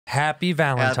Happy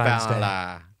Valentine's Day.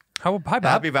 Hi, Bob.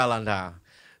 Happy Valentine.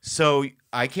 So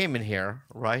I came in here,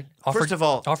 right? First of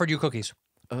all, offered you cookies.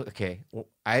 Okay. Well,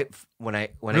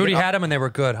 when Rudy had them and they were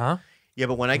good, huh? Yeah,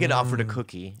 but when I get offered a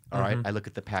cookie, all right, I look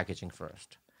at the packaging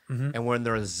first, and when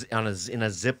they're in a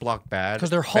Ziploc bag, because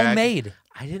they're homemade.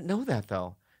 I didn't know that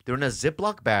though. They're in a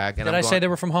Ziploc bag. And did I say they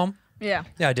were from home? Yeah.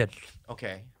 Yeah, I did.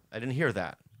 Okay, I didn't hear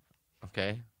that.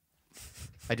 Okay,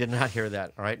 I did not hear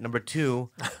that. All right. Number two,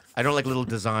 I don't like little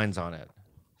designs on it.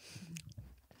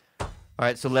 All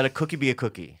right, so let a cookie be a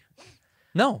cookie.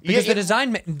 No, because the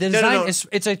design is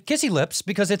it's a Kissy Lips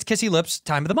because it's Kissy Lips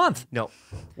time of the month. No,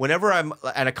 whenever I'm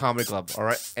at a comedy club, all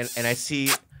right, and I see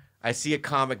a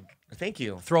comic. Thank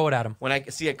you. Throw it at him. When I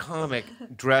see a comic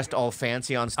dressed all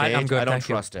fancy on stage, I'm good, I don't thank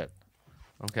you. trust it.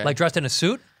 Okay, Like dressed in a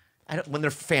suit. when they're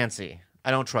fancy,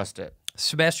 I don't trust it.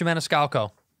 Sebastian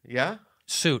Maniscalco, Yeah,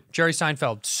 suit. Jerry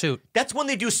Seinfeld, suit. that's when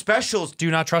they do specials. Do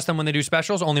you not trust them when they do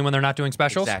specials? Only when they're not doing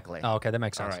specials? Exactly. Oh, okay, that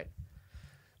makes All sense. right.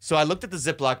 So I looked at the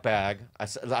Ziploc bag. I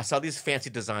saw these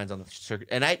fancy designs on the shirt,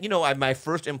 and my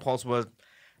first impulse was,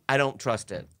 I don't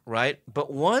trust it, right?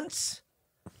 But once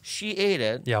she ate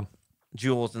it, Yeah.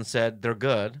 Jules, and said they're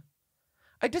good,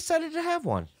 I decided to have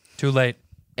one, Too late.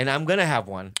 and I'm gonna have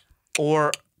one.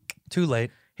 Or, Too late.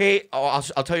 hey, I'll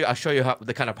tell you. I'll show you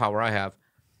the kind of power I have.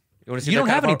 You want to see? You that don't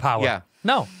kind have of any power. Yeah.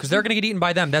 No, because they're going to get eaten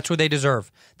by them. That's what they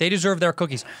deserve. They deserve their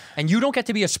cookies. And you don't get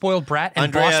to be a spoiled brat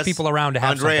and boss people around to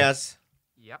have something. Andrés.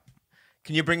 Yep.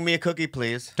 Can you bring me a cookie,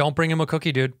 please? Don't bring him a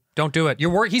cookie, dude. Don't do it.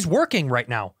 He's working right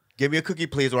now. Give me a cookie,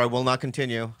 please, or I will not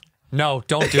continue. No,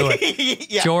 don't do it.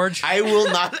 Yeah, George. I will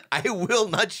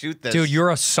not shoot this. Dude,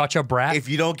 you're such a brat. if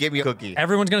you don't give me a cookie.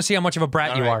 Everyone's going to see how much of a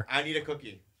brat All you right, are. I need a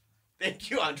cookie.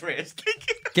 Thank you, Andrés. Thank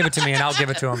you. Give it to me and I'll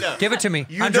give it to him. No. Give it to me.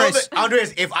 You Andrés, know that,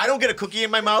 Andrés, if I don't get a cookie in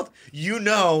my mouth, you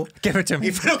know. give it to me.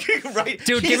 If I don't get it right,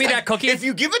 Dude, give me that cookie. If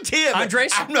you give it to him, Andrés?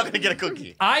 I'm not going to get a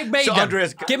cookie. I made So, them.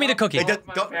 Andrés, Give me the cookie. It does-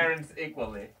 My don't- parents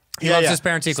equally. He loves his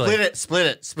parents equally. Split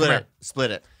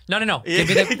it. No. Yeah, Give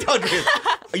me the...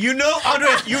 Andrés, you know,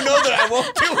 Andrés, you know that I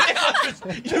won't do it.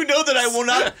 Andrés. You know that I will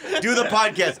not do the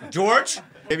podcast. George,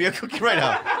 give me a cookie right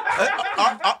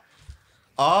now.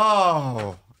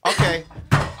 Oh, okay.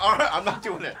 All right, I'm not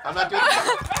doing it. I'm not doing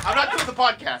the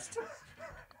podcast.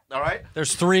 All right?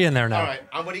 There's 3 in there now. All right,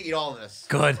 I'm going to eat all of this.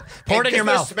 Good. Pour it in your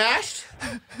mouth. If they're smashed,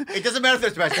 it doesn't matter if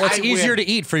they're smashed. Well, it's easier to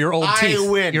eat for your old teeth. I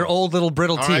win. Your old little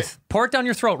brittle All teeth. right. Pour it down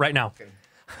your throat right now.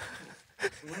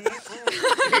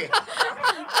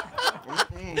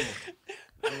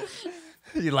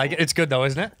 You like it? It's good though,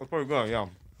 isn't it? That's pretty good, yeah.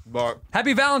 But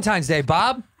Happy Valentine's Day,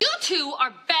 Bob. You two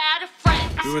are bad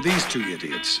friends. Who are these 2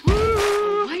 idiots? A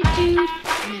white dude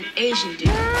and an Asian dude.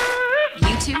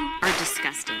 You two are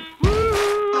disgusting.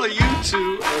 Well, you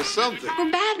 2 are something.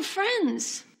 We're bad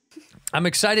friends. I'm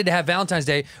excited to have Valentine's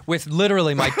Day with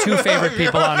literally my 2 favorite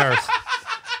people on earth.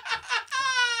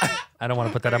 I don't want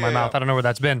to put that in my mouth. I don't know where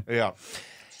that's been. yeah.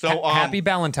 So Happy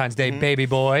Valentine's Day, baby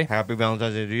boy. Happy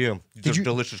Valentine's Day to you. Just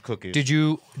delicious cookies.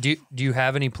 Do you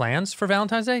have any plans for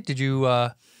Valentine's Day? Did you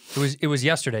it was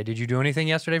yesterday. Did you do anything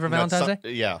yesterday for Valentine's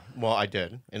Day? Yeah, well, I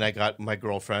did. And I got my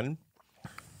girlfriend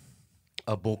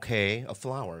a bouquet of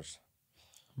flowers.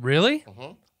 Really?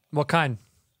 What kind?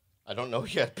 I don't know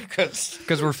yet because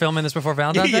Because we're filming this before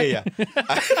Valentine's Day? yeah.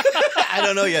 I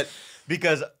don't know yet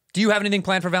because Do you have anything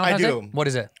planned for Valentine's do. Day? What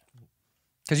is it?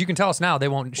 Because you can tell us now. She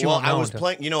won't know. I was until-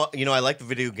 playing. You know, I like the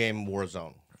video game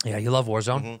Warzone, Yeah, you love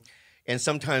Warzone. and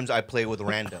sometimes I play with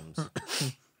randoms.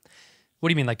 What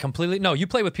do you mean, like completely? No, you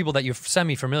play with people that you're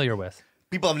semi-familiar with.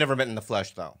 People I've never met in the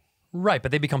flesh, though. Right,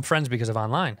 but they become friends because of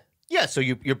online. Yeah, so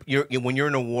you're when you're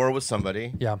in a war with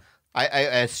somebody. Yeah. I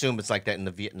assume it's like that in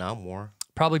the Vietnam War.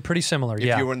 Probably pretty similar, If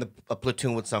yeah. you were in a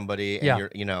platoon with somebody, and Yeah.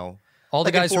 you're, you know, All the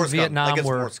like in guys from Forrest Gump, Vietnam like in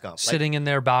were Forrest Gump. sitting in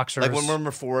their boxers. Like when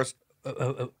remember Forrest? Yeah,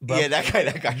 that guy.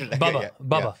 That guy. Bubba, yeah.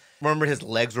 Bubba. Remember his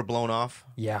legs were blown off,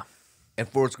 Yeah. and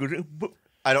Forrest Gump.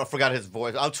 I forgot his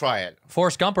voice. I'll try it.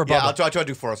 Forrest Gump or Bubba? Yeah, I'll try to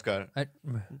do Forrest Gump.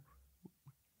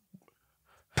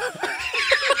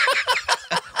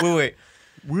 Wait.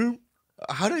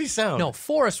 How did he sound? No,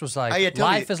 Forrest was like, yeah, tell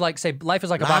me. life is like a box Life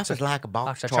of, is like a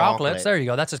box of chocolates. chocolate. There you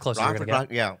go. That's as close as you're going to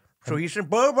get. Yeah. So he said,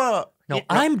 Bubba. No, Yeah,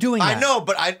 I'm doing that. I know,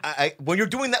 but I when you're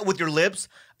doing that with your lips,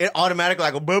 it automatically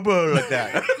like a Bubba like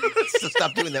that. So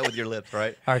stop doing that with your lips,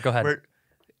 right? All right, go ahead.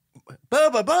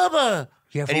 Bubba.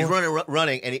 Yeah, And he's Forrest.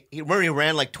 running, and he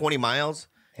ran like 20 miles,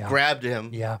 Yeah. grabbed him,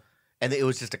 Yeah. and it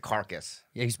was just a carcass.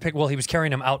 Yeah, he was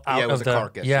carrying him out Yeah, it was of a the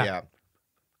carcass. Yeah.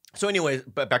 So, anyways,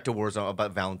 back to Warzone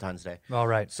about Valentine's Day. All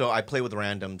right. So I play with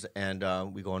randoms,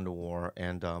 and we go into war.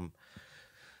 And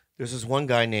there's this one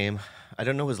guy named, I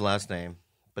don't know his last name,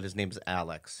 but his name is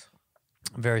Alex.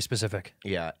 Very specific.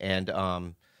 Yeah, and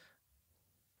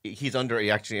He's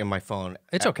actually in my phone.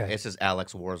 It's okay. It says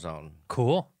Alex Warzone.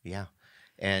 Cool. Yeah.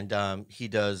 And he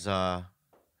does,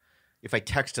 if I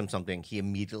text him something, he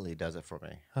immediately does it for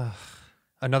me.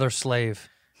 Another slave.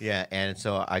 Yeah, and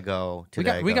so I go We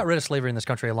got rid of slavery in this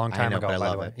country a long time ago. but I by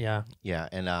love the way, it. yeah. Yeah,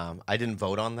 and I didn't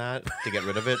vote on that to get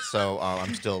rid of it, so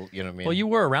I'm still, you know what I mean? Well, you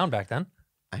were around back then.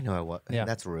 I know I was. Yeah.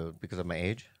 That's rude because of my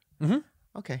age. Mm-hmm.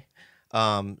 Okay.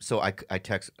 So I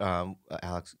text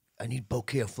Alex, I need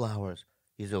bouquet of flowers.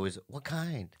 He's always, what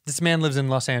kind? This man lives in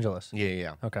Los Angeles.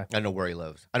 Yeah. Okay. I don't know where he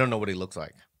lives. I don't know what he looks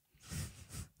like.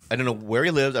 I don't know where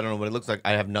he lives. I don't know what he looks like.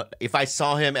 I have no. If I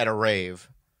saw him at a rave,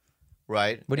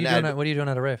 right? What are you doing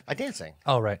at a rave? I dancing.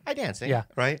 Oh, right. I dancing. Yeah.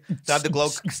 Right. So I have the glow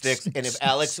sticks, and if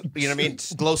Alex, you know what I mean,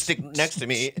 glow stick next to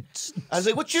me, I was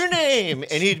like, "What's your name?"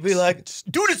 And he'd be like,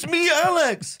 "Dude, it's me,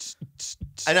 Alex."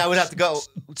 And I would have to go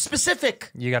specific.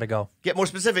 You got to go. Get more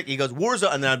specific. He goes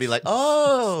Warzone, and then I'd be like,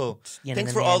 "Oh,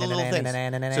 thanks for all the little things."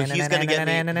 So he's gonna get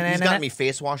me. He's gotten me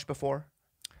face wash before.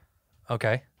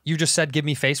 Okay. You just said, "Give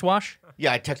me face wash."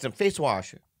 Yeah, I text him face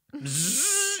wash.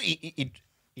 He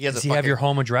has Does he have your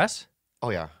home address?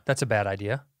 Oh yeah. That's a bad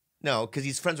idea. No, because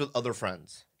he's friends with other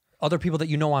friends. Other people that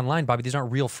you know online, Bobby. These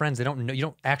aren't real friends. They don't know. You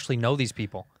don't actually know these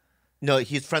people. No,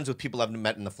 he's friends with people I've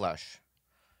met in the flesh.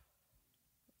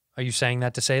 Are you saying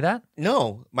that to say that?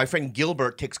 No, my friend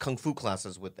Gilbert takes kung fu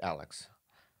classes with Alex.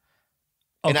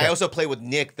 And I also play with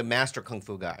Nick, the master kung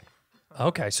fu guy.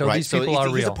 Okay, so these people are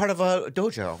real. He's a part of a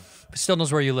dojo. Still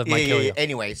knows where you live. Might kill you.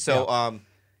 Anyway, so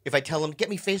if I tell him get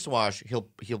me face wash, he'll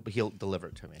deliver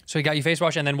it to me. So he got you face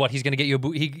wash, and then what? He's gonna get you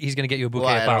a he's gonna get you a bouquet.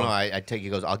 Well, of I flowers. don't know. I take he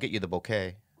goes, I'll get you the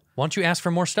bouquet. Why don't you ask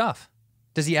for more stuff?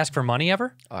 Does he ask for money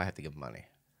ever? Oh, I have to give him money.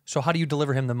 So how do you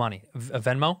deliver him the money? A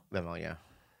Venmo? Venmo, yeah.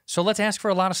 So let's ask for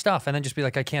a lot of stuff, and then just be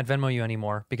like, I can't Venmo you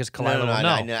anymore because Kalila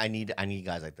will know. I need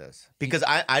guys like this because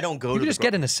I don't go You to. could just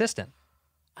get an assistant.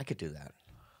 I could do that.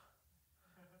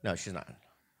 No, she's not.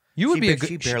 You would be a good.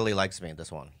 She barely likes me.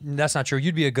 This one. That's not true.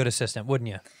 You'd be a good assistant, wouldn't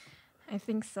you? I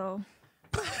think so.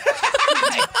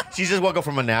 She just woke up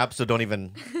from a nap, so don't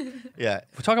even. Yeah.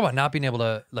 We're talking about not being able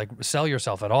to like sell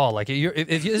yourself at all. Like, if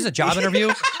this is a job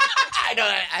interview. I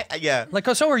know. Yeah. Like,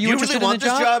 so are you You interested really want in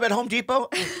the this job at Home Depot?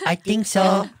 I think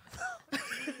so.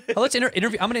 Well, let's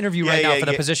interview. I'm going to interview right now for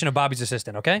the position of Bobby's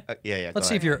assistant. Okay. Yeah. Let's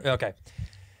see if you're okay.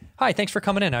 Hi, thanks for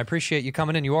coming in. I appreciate you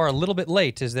coming in. You are a little bit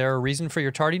late. Is there a reason for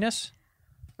your tardiness?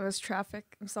 It was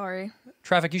traffic. I'm sorry.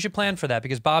 Traffic. You should plan for that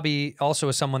because Bobby also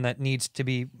is someone that needs to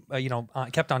be,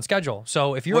 kept on schedule.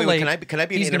 So if you're late, can I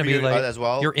be he's an going to be interview late as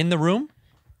well? You're in the room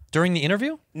during the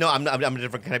interview. No, I'm a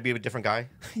different. Can I be a different guy?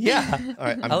 Yeah. All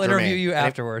right. I'll interview you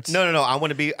afterwards. No. I want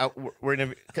to be.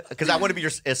 Because I want to be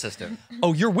your assistant.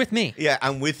 Oh, you're with me. Yeah,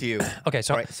 I'm with you. Okay,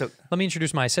 so, let me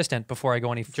introduce my assistant before I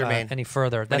go any further.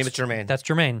 My name is Jermaine. That's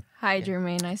Jermaine. Hi,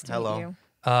 Jermaine. Nice to meet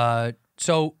you.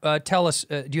 So tell us,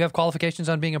 do you have qualifications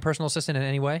on being a personal assistant in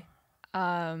any way?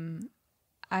 I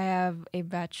have a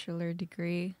bachelor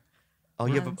degree. Oh,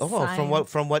 you have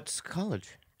from what college?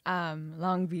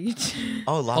 Long Beach.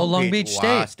 Oh, Long Beach State.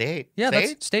 Wow, state. Yeah, state?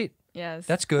 that's state. Yes.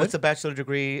 That's good. What's a bachelor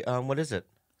degree? What is it?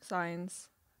 Science,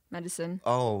 medicine.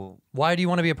 Oh. Why do you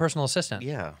want to be a personal assistant?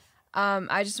 Yeah.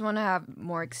 I just want to have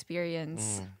more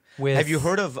experience. Have you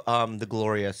heard of the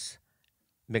glorious,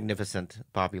 magnificent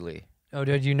Bobby Lee? Oh,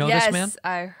 did you know yes, this man? Yes,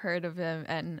 I heard of him,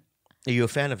 and are you a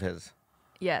fan of his?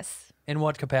 Yes. In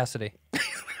what capacity?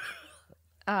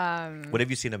 What have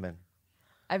you seen him in?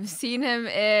 I've seen him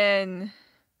in.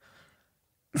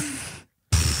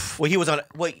 Well, he was on.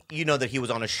 Well, you know that he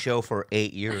was on a show for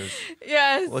 8 years.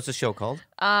 Yes. What's the show called?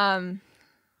 I'm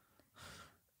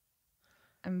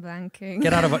blanking.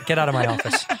 Get out of my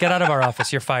office. Get out of our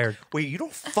office. You're fired. Wait, you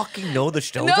don't fucking know the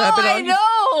shows No, I've been on? I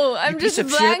know. I'm piece just of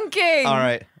shit. blanking. All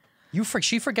right.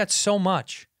 She forgets so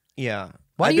much. Yeah.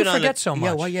 Why do you forget so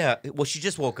much? Yeah. Well, she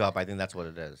just woke up. I think that's what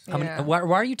it is. Yeah. Why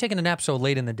are you taking a nap so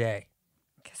late in the day?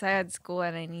 Because I had school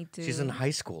and I need to. She's in high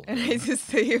school. And I need to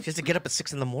save. She has to get up at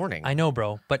 6 a.m. I know,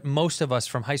 bro. But most of us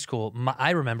from high school,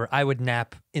 I remember I would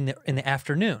nap in the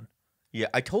afternoon. Yeah,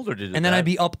 I told her to do that. And then I'd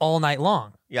be up all night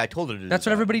long. Yeah, I told her to do that. That's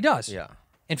what everybody does. Yeah.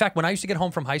 In fact, when I used to get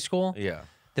home from high school,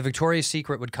 the Victoria's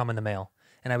Secret would come in the mail.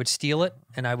 And I would steal it,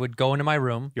 and I would go into my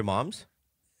room. Your mom's?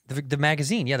 The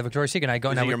magazine, yeah, the Victoria's Secret. And I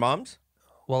go. Is and it your mom's?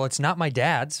 Well, it's not my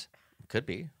dad's. Could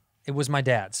be. It was my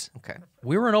dad's. Okay.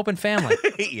 We were an open family.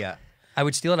 Yeah. I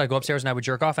would steal it. I'd go upstairs and I would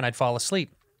jerk off and I'd fall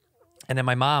asleep. And then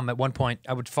my mom, at one point,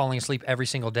 I would falling asleep every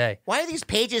single day. Why are these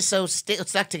pages so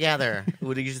stuck together?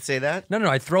 Would you say that? No.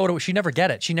 I'd throw it away. She'd never get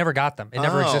it. She never got them. It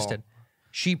never existed.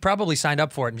 She probably signed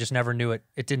up for it and just never knew it.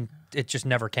 It just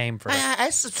never came for her.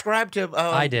 I subscribed to.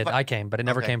 I did. I came, but it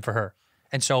never came for her.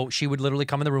 And so she would literally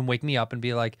come in the room, wake me up, and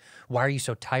be like, "Why are you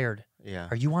so tired?" Yeah.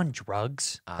 Are you on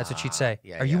drugs? That's what she'd say.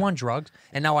 yeah, Are you yeah. on drugs?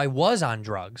 And now I was on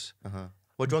drugs.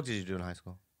 What drugs did you do in high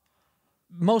school?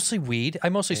 Mostly weed. I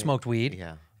mostly smoked weed.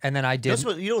 Yeah. And then I You did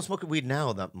don't smoke weed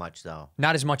now that much, though.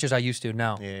 not as much as I used to.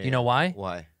 No. Yeah, You know why?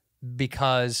 Why?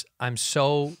 Because I'm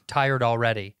so tired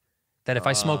already that if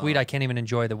I smoke weed, I can't even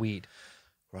enjoy the weed.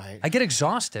 Right. I get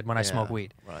exhausted when I smoke Yeah,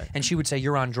 weed. right. And she would say,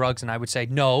 "You're on drugs," and I would say,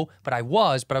 "No, but I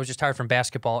was just tired from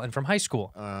basketball and from high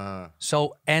school."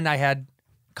 So, and I had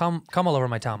come all over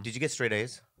my tongue. Did you get straight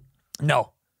A's?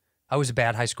 No, I was a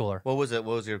bad high schooler. What was it?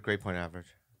 What was your grade point average?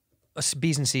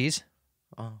 B's and C's.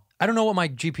 Oh. I don't know what my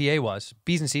GPA was,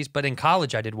 B's and C's, but in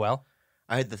college I did well.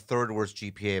 I had the third worst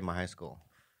GPA in my high school.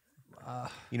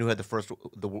 You know who had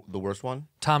the worst one?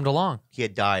 Tom DeLong. He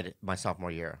had died my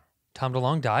sophomore year. Tom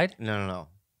DeLong died? No.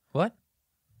 What?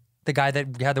 The guy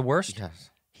that had the worst? Yes.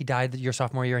 He died your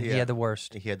sophomore year and he Yeah. had the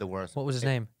worst. He had the worst. What was his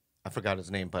name? I forgot his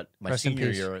name, but my Rest in senior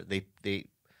peace. year, they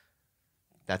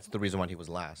that's the reason why he was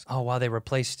last. Oh, wow, they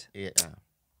replaced. Yeah.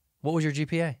 What was your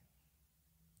GPA?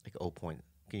 Like 0 point.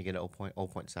 Can you get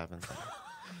 0.7?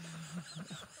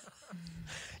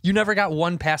 You never got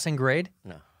one passing grade?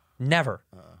 No. Never.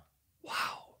 Wow.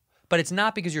 But it's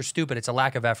not because you're stupid, it's a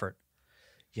lack of effort.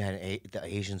 Yeah, and the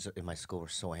Asians in my school were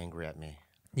so angry at me.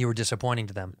 You were disappointing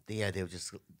to them. Yeah,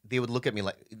 they would look at me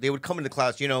like they would come into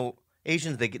class. You know,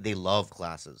 Asians they love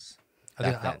classes.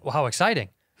 back then. How exciting.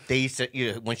 They used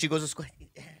to when she goes to school.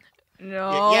 No.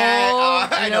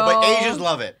 I know, but Asians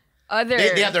love it.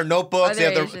 They have their notebooks, they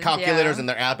have their Asians, calculators yeah. and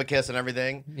their abacus and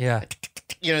everything. Yeah.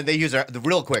 You know, they use the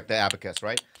real quick the abacus,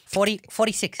 right?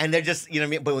 46. And they're just, you know what I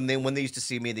mean? But when they used to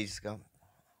see me, they just go,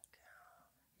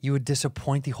 You would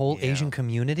disappoint the whole Yeah. Asian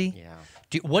community? yeah.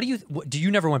 Do you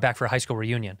never went back for a high school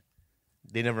reunion?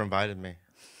 They never invited me.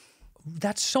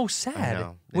 That's so sad.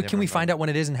 know. They What, never can we find invited out when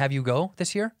it is and have you go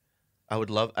this year? I would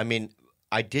love, I mean,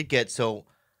 I did get, so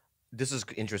this is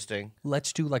interesting.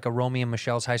 Let's do like a Romeo and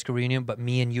Michelle's high school reunion, but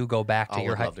me and you go back to I your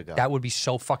would high. love to go. That would be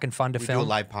so fucking fun to We film. do a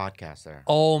live podcast there.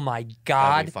 Oh my That'd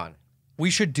God. be fun. We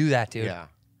should do that, dude. Yeah.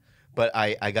 But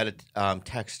I got a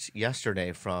text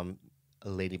yesterday from a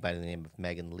lady by the name of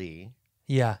Megan Lee.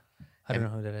 Yeah. I don't know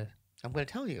who that is. I'm going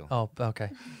to tell you. Oh, okay.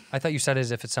 I thought you said it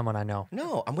as if it's someone I know.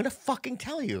 No, I'm going to fucking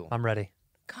tell you. I'm ready.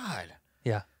 God.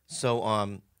 Yeah. So,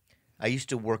 I used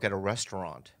to work at a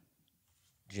restaurant.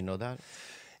 Did you know that?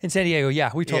 In San Diego,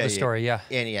 yeah. We told Yeah, the story, yeah.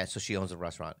 And yeah, so she owns a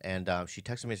restaurant. And she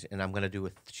texted me, and I'm going to do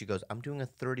she goes, I'm doing a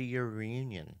 30-year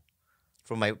reunion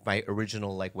from my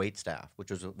original, like, wait staff, which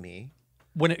was me.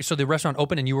 So the restaurant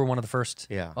opened and you were one of the first?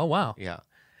 Yeah. Oh, wow. Yeah.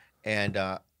 And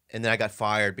then I got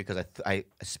fired because I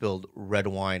spilled red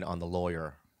wine on the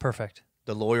lawyer. Perfect.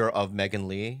 The lawyer of Megan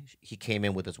Lee, he came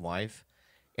in with his wife,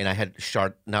 and I had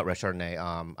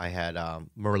Chardonnay. I had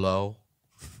Merlot,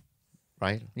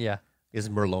 right? Yeah. Is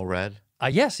Merlot red?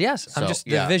 Yes. So,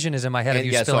 The vision is in my head of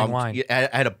you spilling wine. Yeah,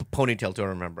 I had a ponytail too. I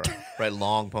remember, right?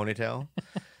 Long ponytail,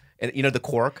 and you know the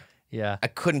cork. Yeah. I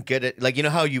couldn't get it. Like you know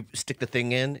how you stick the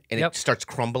thing in and Yep. it starts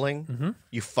crumbling.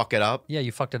 You fuck it up. Yeah,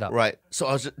 you fucked it up. Right. So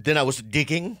I was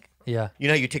digging. Yeah. You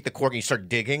know how you take the cork and you start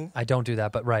digging. I don't do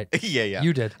that, but right. Yeah.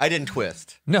 You did. I didn't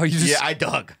twist. No, you just. Yeah, I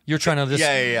dug. You're trying to just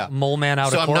Yeah. mole man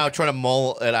out So a I'm cork? now trying to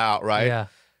mull it out, right? Yeah.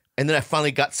 And then I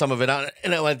finally got some of it out,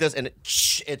 and I went this, and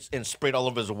it's sprayed all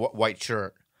over his white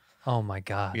shirt. Oh my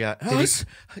God. Yeah, I'm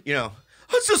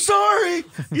so sorry.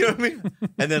 You know what I mean?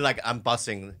 And then like I'm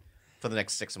bussing for the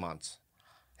next 6 months.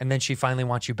 And then she finally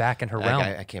wants you back in her realm.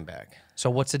 I came back.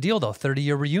 So what's the deal though?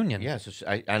 30-year reunion. Yeah. So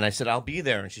I said I'll be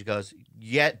there, and she goes,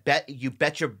 "Yeah, you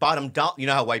bet your bottom dollar." You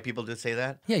know how white people just say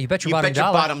that? Yeah, you bet your You bottom bet your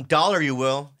dollar. bottom dollar you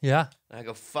will. Yeah. And I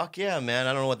go, "Fuck yeah, man!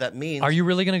 I don't know what that means." Are you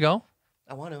really gonna go?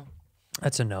 I want to.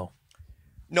 That's a no.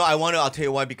 No, I want to. I'll tell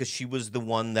you why. Because she was the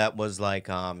one that was like,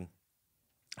 I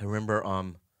remember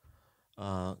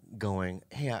going,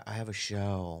 "Hey, I have a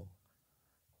show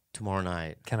tomorrow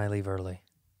night. Can I leave early?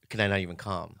 Can I not even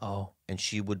come?" Oh, And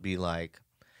she would be like,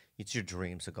 "It's your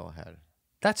dream, so go ahead."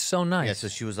 that's so nice. Yeah, so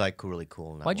she was like really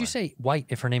cool. In that Why'd you way. say white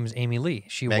if her name is Amy Lee?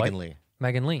 Is she Megan white? Lee?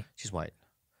 Megan Lee. She's white.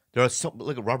 There are some.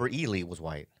 Look at Robert E. Lee was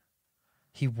white.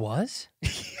 He was?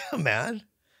 Yeah, man.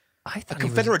 I A thought he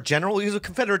was. Confederate general. He was a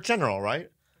Confederate general, right?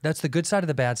 That's the good side or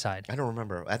the bad side? I don't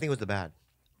remember. I think it was the bad.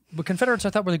 But Confederates I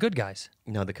thought were the good guys.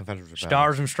 No, the Confederates were bad.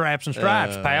 Stars and stripes and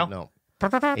stripes, pal. No. He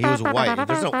was white.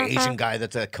 There's no Asian guy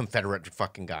that's a Confederate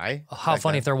fucking guy. How Like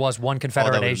funny that. if there was one Oh, that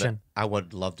Confederate would've Asian. been- I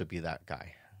would love to be that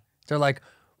guy. They're like,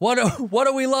 what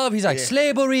do we love? He's like,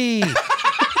 slavery.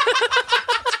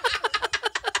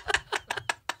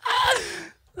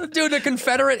 Dude, a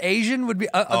Confederate Asian would be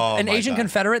an my Asian God.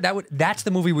 Confederate. That's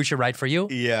the movie we should write for you.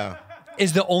 Yeah.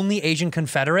 Is the only Asian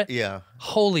Confederate? Yeah.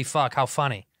 Holy fuck, how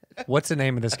funny. What's the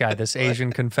name of this guy? This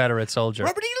Asian Confederate soldier.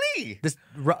 Robert E. Lee.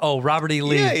 Robert E.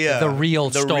 Lee. Yeah. The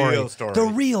real story. Real story. The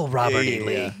real Robert E.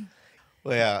 Lee. Yeah.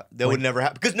 Well, yeah, that would never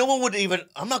happen because no one would even.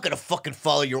 I'm not gonna fucking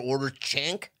follow your orders,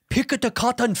 chink. Pick the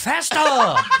cotton faster.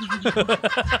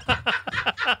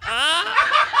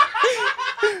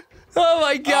 Oh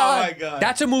my god!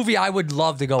 That's a movie I would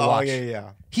love to go watch. Oh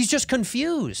yeah. He's just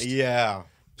confused. Yeah.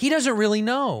 He doesn't really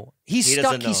know. He's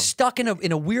stuck. He's stuck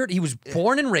in a weird. He was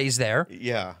born and raised there.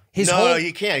 Yeah. No,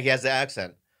 he can't. He has the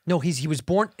accent. No, he was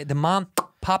born. The mom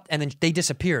popped, and then they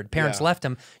disappeared. Parents left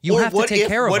him. You have to take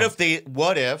care of him.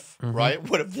 What if right?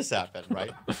 What if this happened?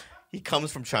 Right. He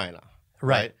comes from China.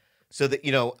 Right. So that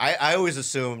I always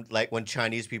assumed like when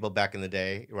Chinese people back in the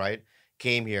day, right,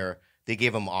 came here, they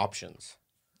gave them options.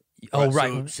 Oh,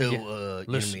 right. So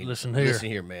listen here. Listen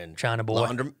here, man. China boy.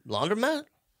 Laundromat?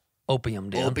 Opium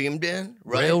den. Opium den,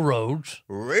 right? Railroads.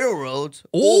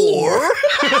 Or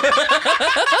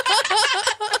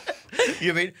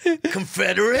you mean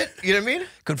Confederate? You know what I mean?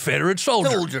 Confederate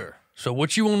soldier. So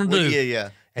what you want to do? Yeah.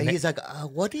 And he's like,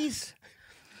 what is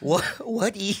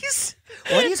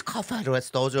Confederate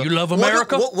soldier? You love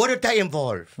America? What did that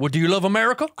involve? What, do you love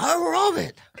America? I love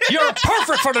it. You're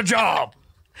perfect for the job.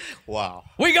 Wow.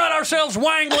 We got ourselves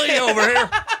Wang Lee over here.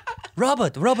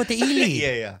 Robert E.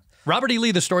 Lee. Yeah. Robert E.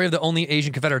 Lee, the story of the only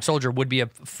Asian Confederate soldier, would be a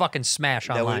fucking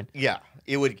smash online.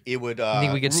 It would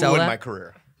think we could sell ruin that? my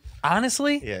career.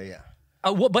 Honestly? Yeah.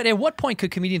 But at what point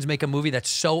could comedians make a movie that's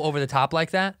so over the top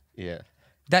like that? Yeah.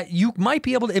 That you might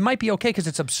be able to, it might be okay because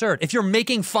it's absurd. If you're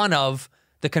making fun of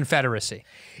the Confederacy.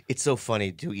 It's so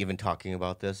funny too, even talking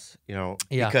about this, Yeah.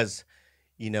 because,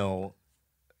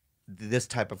 this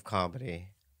type of comedy,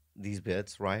 these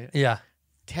bits, right? Yeah.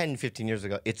 10, 15 years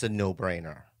ago, it's a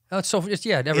no-brainer. Oh, it's so, everyone's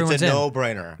It's a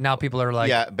no-brainer. Now people are like,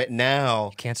 yeah, but now,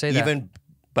 you can't say that. Even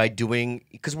by doing,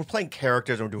 because we're playing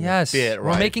characters and we're doing yes, a bit,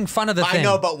 right? we're making fun of the thing. I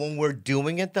know, but when we're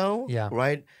doing it though, Yeah.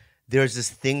 right? There's this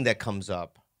thing that comes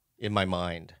up in my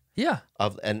mind. Yeah.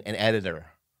 Of an editor.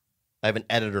 I have an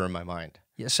editor in my mind.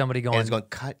 Yeah, somebody going. And it's going,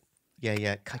 cut.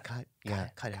 Yeah, cut. Yeah,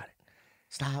 cut it.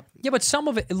 Stop. Yeah, but some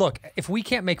of it, look, if we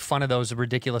can't make fun of those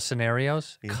ridiculous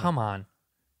scenarios, come on.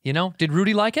 Did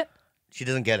Rudy like it? She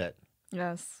doesn't get it.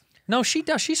 Yes. No, she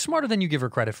does. She's smarter than you give her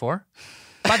credit for.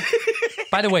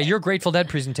 By the way, your Grateful Dead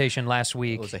presentation last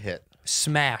week. It was a hit.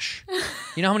 Smash.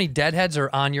 You know how many Deadheads are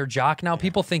on your jock now?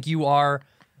 People think you're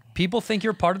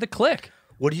part of the clique.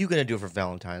 What are you gonna do for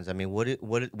Valentine's? I mean, what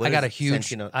I got a huge.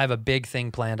 Santino... I have a big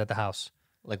thing planned at the house.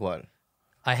 Like what?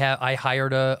 I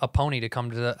hired a pony to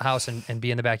come to the house and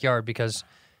be in the backyard because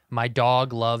my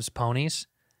dog loves ponies,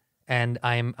 and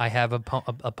I have a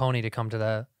pony to come to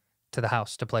the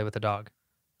house to play with the dog.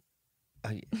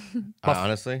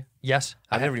 Honestly, yes,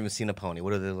 I've never even seen a pony.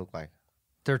 What do they look like?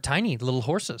 They're tiny little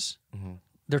horses. Mm-hmm.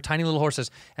 They're tiny little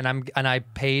horses, and I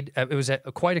paid. It was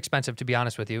quite expensive, to be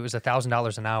honest with you. It was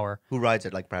 $1,000 an hour. Who rides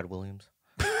it? Like Brad Williams?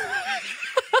 I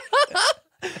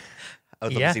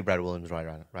would love to see Brad Williams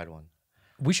ride one.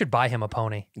 We should buy him a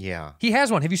pony. Yeah, he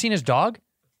has one. Have you seen his dog?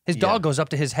 His dog goes up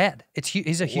to his head.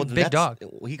 He's a huge, big dog.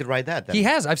 He could ride that then. He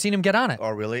has. I've seen him get on it.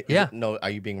 Oh, really? Yeah. No, are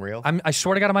you being real? I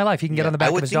swer to God on my life, he can get on the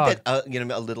back of his dog. I would think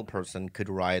that a little person could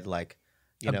ride like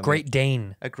a Great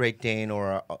Dane. A Great Dane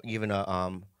or even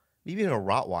a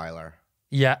Rottweiler.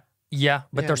 Yeah,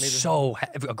 but they're maybe. so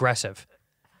aggressive.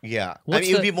 Yeah,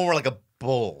 it would be more like a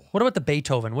bull. What about the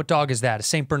Beethoven? What dog is that? A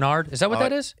Saint Bernard? Is that what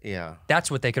that is? Yeah.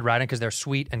 That's what they could ride in because they're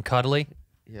sweet and cuddly.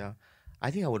 Yeah. I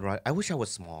think I would ride. I wish I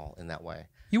was small in that way.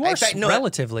 You are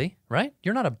relatively, right?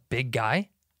 You're not a big guy.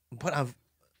 But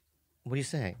what are you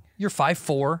saying? You're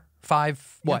 5'4",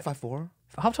 5 what? 5'4".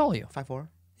 How tall are you? 5'4".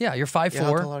 Yeah, you're 5'4". Yeah,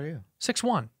 how tall are you?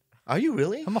 6'1". Are you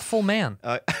really? I'm a full man.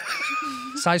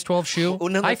 Size 12 shoe. Oh,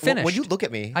 no, I finished. When you look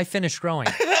at me. I finished growing.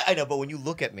 I know, but when you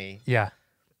look at me. Yeah.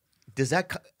 Does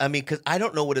that, because I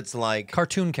don't know what it's like.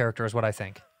 Cartoon character is what I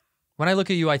think. When I look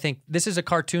at you, I think this is a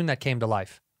cartoon that came to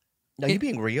life. Are you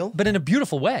being real? But in a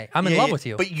beautiful way. I'm in love with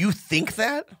you. But you think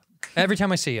that? Every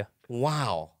time I see you.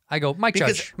 Wow. I go, Mike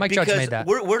Judge made that.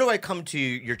 Where do I come to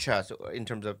your chest in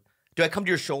terms of, do I come to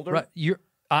your shoulder? Right, you're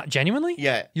genuinely?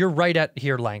 Yeah. You're right at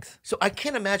here length. So I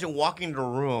can't imagine walking into a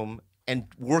room and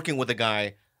working with a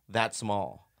guy that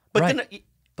small. But then...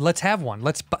 But let's have one.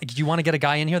 Do you want to get a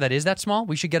guy in here that is that small?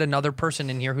 We should get another person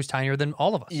in here who's tinier than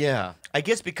all of us. Yeah. I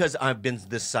guess because I've been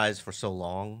this size for so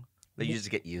long that you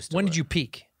just get used to it. When did you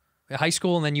peak? High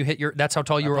school, and then you hit that's how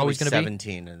tall you were always going to be?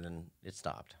 17, and then it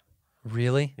stopped.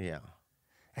 Really? Yeah.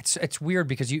 It's weird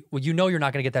because you're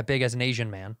not going to get that big as an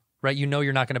Asian man, right? You know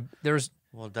you're not going to.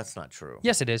 Well, that's not true.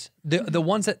 Yes, it is. The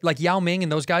ones that like Yao Ming and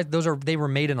those guys, they were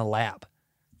made in a lab.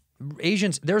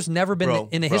 Asians, there's never been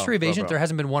in the history of Asians, there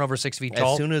hasn't been one over 6 feet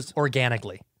tall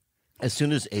organically. As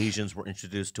soon as Asians were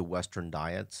introduced to Western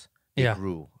diets, it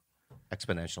grew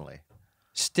exponentially.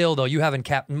 Still, though, you haven't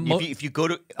capped. If you go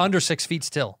to under 6 feet,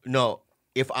 still. No,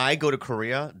 if I go to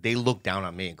Korea, they look down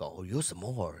on me and go, "Oh, you're some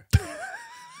more."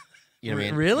 You know what I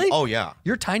mean? Really? Oh yeah.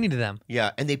 You're tiny to them.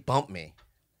 Yeah, and they bump me.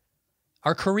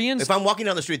 Are Koreans? If I'm walking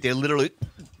down the street,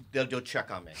 they'll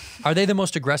check on me. Are they the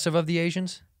most aggressive of the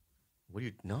Asians? What do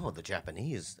you know? The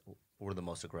Japanese were the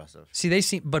most aggressive.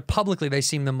 See, but publicly they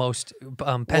seem the most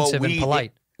pensive and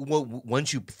polite.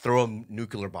 Once you throw a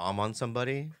nuclear bomb on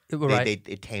somebody,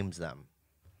 it tames them.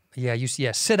 Yeah,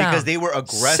 sit down. Because they were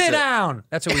aggressive. Sit down.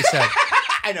 That's what we said.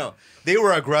 I know. They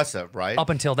were aggressive, right? Up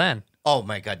until then. Oh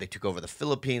my God, they took over the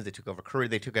Philippines, they took over Korea,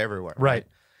 they took everywhere. Right.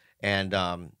 And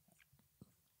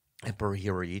Emperor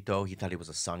Hirohito, he thought he was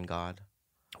a sun god.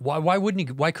 Why wouldn't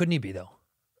he? Why couldn't he be though?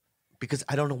 Because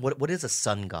I don't know what is a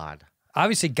sun god.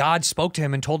 Obviously, God spoke to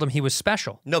him and told him he was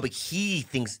special. No, but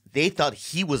they thought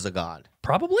he was a god.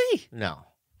 Probably. No.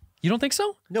 You don't think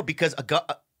so? No, because a god,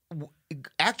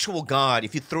 actual god,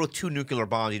 if you throw 2 nuclear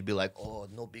bombs, you'd be like, oh,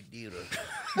 no big deal.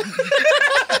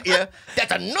 Yeah,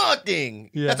 that's a nothing.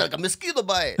 Yeah. That's like a mosquito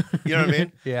bite. You know what I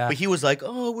mean? Yeah. But he was like,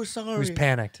 oh, we're sorry. He was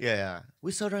panicked. Yeah.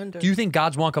 We surrender. Do you think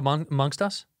gods walk amongst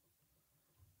us?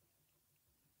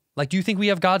 Like, do you think we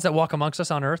have gods that walk amongst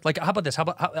us on Earth? Like, how about this?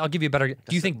 I'll give you a better.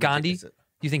 Do you think Gandhi? Do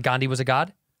you think Gandhi was a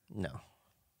god? No.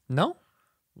 No.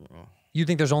 You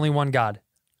think there's only one God?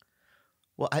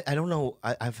 Well, I don't know.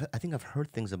 I think I've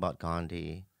heard things about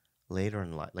Gandhi later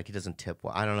in life. Like he doesn't tip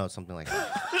well. I don't know, something like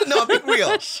that. No, I'm being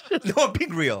real. No, I'm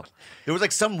being real. There was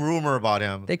like some rumor about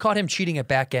him. They caught him cheating at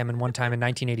backgammon one time in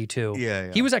 1982.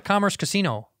 Yeah. He was at Commerce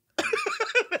Casino.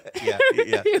 Yeah.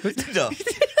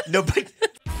 No, but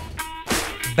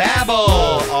Babble.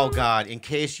 Oh God! In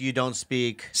case you don't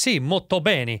speak. Sì, molto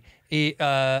bene.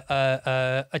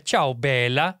 Ciao,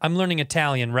 bella. I'm learning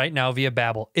Italian right now via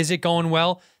Babble. Is it going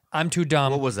well? I'm too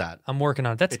dumb. What was that? I'm working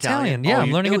on it. That's Italian. Yeah,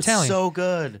 I'm learning Italian. So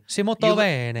good. Sì, molto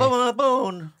bene.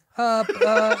 Prego.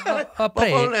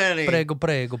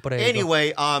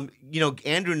 Anyway,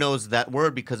 Andrew knows that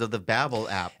word because of the Babbel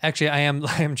app. Actually, I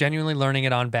am genuinely learning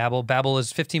it on Babbel. Babbel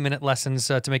is 15-minute lessons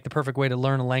to make the perfect way to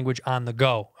learn a language on the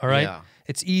go. All right? Yeah.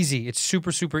 It's easy. It's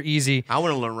super, super easy. I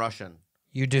want to learn Russian.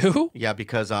 You do? Yeah,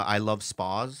 because I love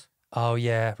spas. Oh,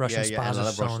 yeah. Russian spas are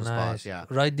so Russian nice. Spas, yeah.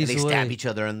 Right this and they way. stab each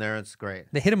other in there. It's great.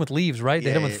 They hit them with leaves, right?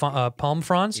 They hit them with palm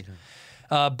fronds.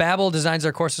 Babbel designs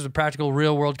their courses with practical,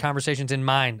 real-world conversations in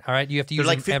mind. All right, you have to use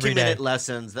them every day. They're like 15-minute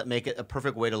lessons that make it a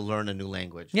perfect way to learn a new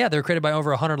language. Yeah, they're created by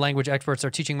over 100 language experts.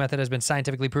 Their teaching method has been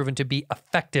scientifically proven to be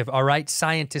effective. All right,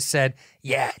 scientists said,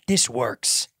 yeah, this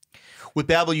works. With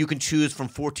Babbel, you can choose from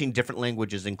 14 different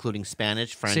languages, including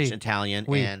Spanish, French, Italian,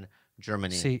 and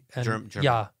Germany. German.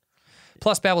 Yeah.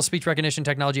 Plus, Babbel's speech recognition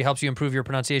technology helps you improve your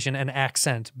pronunciation and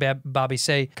accent. Bobby,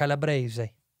 say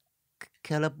calabrese.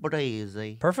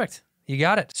 Calabrese. Perfect. You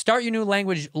got it. Start your new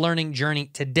language learning journey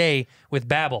today with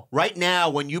Babbel. Right now,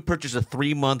 when you purchase a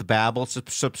 3-month Babbel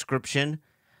subscription,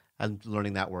 I'm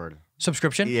learning that word.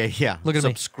 Subscription? Yeah. Look at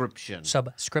Subscription. me.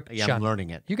 Subscription. Yeah, I'm learning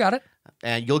it. You got it.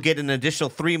 And you'll get an additional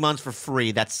 3 months for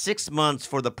free. That's 6 months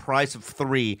for the price of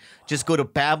 3. Just go to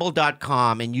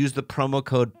Babbel.com and use the promo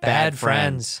code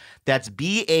BADFRIENDS. That's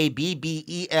BABBEL.com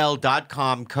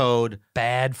code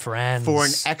BADFRIENDS for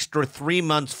an extra 3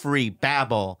 months free.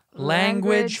 Babbel.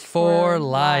 Language for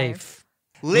life.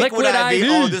 Liquid IV.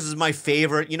 Oh, this is my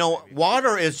favorite. You know,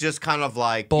 water is just kind of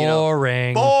like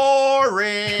boring.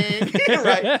 Boring.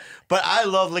 Right? But I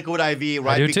love Liquid IV,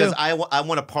 right? Because I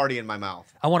want to party in my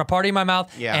mouth. I want to party in my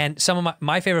mouth. Yeah. And some of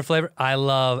my favorite flavor, I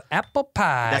love apple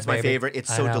pie. That's my favorite.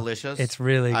 It's so delicious. It's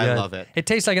really good. I love it. It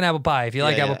tastes like an apple pie if you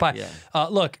like apple pie. Yeah.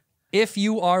 Look, if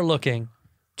you are looking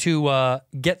to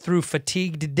get through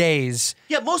fatigued days.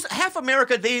 Yeah, half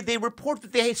America, they report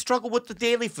that they struggle with the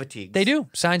daily fatigue. They do.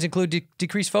 Signs include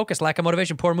decreased focus, lack of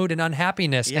motivation, poor mood, and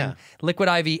unhappiness. Yeah. And Liquid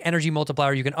IV Energy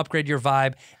Multiplier, you can upgrade your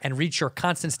vibe and reach your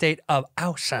constant state of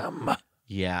awesome.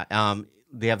 Yeah.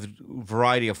 They have a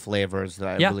variety of flavors that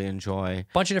I really enjoy.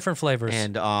 Bunch of different flavors.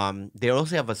 And they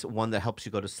also have one that helps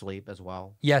you go to sleep as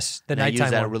well. Yes, the nighttime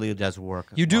one. That really does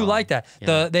work. You do like that.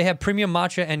 Yeah. They have premium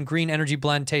matcha and green energy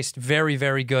blend. Taste very,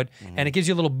 very good. And it gives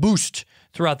you a little boost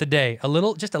throughout the day.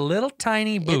 Just a little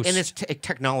tiny boost. And it's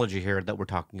technology here that we're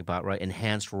talking about, right?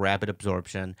 Enhanced rapid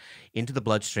absorption into the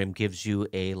bloodstream gives you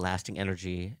a lasting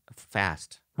energy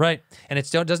fast. Right, and it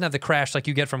still doesn't have the crash like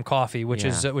you get from coffee, which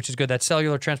is good. That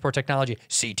cellular transport technology,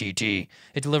 CTT,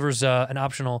 it delivers an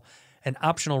optional an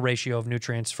optional ratio of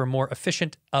nutrients for more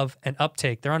efficient of an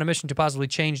uptake. They're on a mission to positively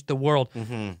change the world.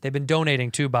 They've been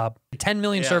donating too, Bob. 10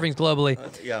 million servings globally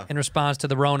in response to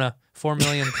the Rona. 4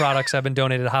 million products have been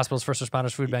donated to hospitals, first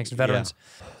responders, food banks, and veterans.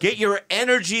 Get your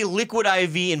energy liquid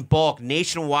IV in bulk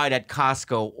nationwide at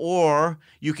Costco, or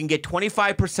you can get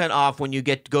 25% off when you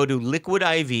go to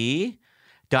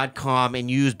liquidiv.com and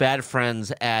use Bad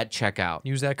Friends at checkout.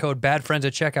 Use that code BADFRIENDS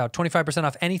at checkout. 25%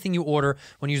 off anything you order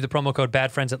when you use the promo code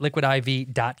BADFRIENDS at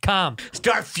liquidiv.com.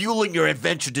 Start fueling your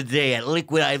adventure today at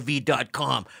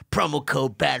liquidiv.com. Promo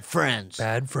code BADFRIENDS.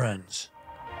 Bad Friends.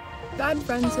 Bad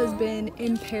Friends has been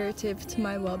imperative to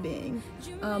my well-being.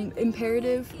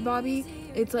 Imperative, Bobby,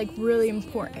 it's like really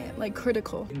important, like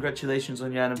critical. Congratulations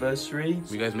on your anniversary.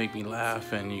 You guys make me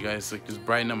laugh and you guys like just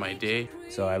brighten up my day.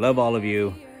 So I love all of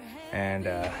you and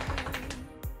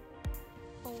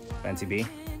Fancy B.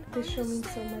 This show means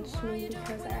so much to me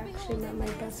because I actually met my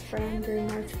best friend during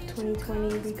March of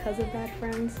 2020 because of Bad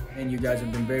Friends. And you guys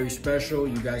have been very special.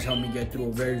 You guys helped me get through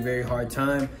a very, very hard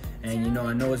time. And you know,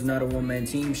 I know it's not a one-man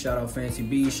team. Shout out Fancy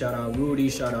B, shout out Rudy,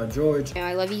 shout out George.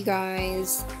 I love you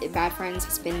guys. Bad Friends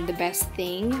has been the best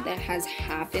thing that has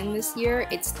happened this year.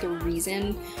 It's the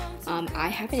reason I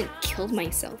haven't killed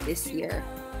myself this year.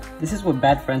 This is what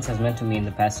Bad Friends has meant to me in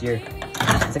the past year.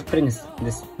 It's like putting this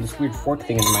weird fork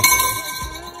thing in the microwave.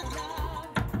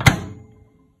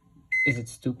 Is it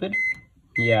stupid?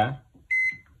 Yeah.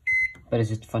 But is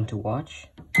it fun to watch?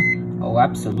 Oh,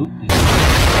 absolutely.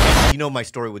 You know my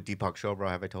story with Deepak Chopra,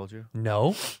 have I told you?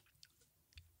 No.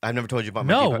 I've never told you about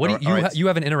my No, Deepak. what do you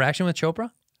have an interaction with Chopra?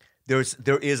 There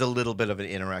is a little bit of an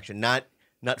interaction. Not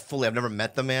fully. I've never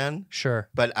met the man. Sure.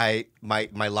 But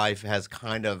my life has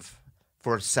kind of,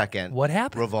 for a second, what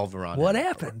happened? Revolved around What him.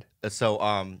 happened? So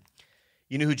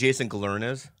you know who Jason Galern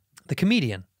is? The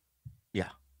comedian. Yeah.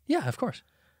 Yeah, of course.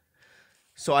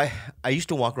 So I used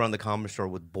to walk around the comedy store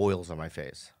with boils on my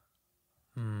face.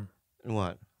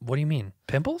 What? What do you mean?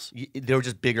 Pimples? They were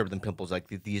just bigger than pimples. Like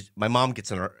these, my mom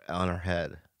gets on her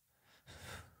head.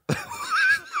 But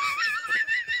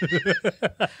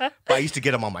I used to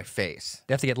get them on my face.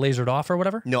 You have to get lasered off or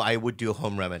whatever? No, I would do a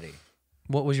home remedy.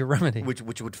 What was your remedy?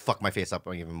 Which would fuck my face up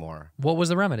even more. What was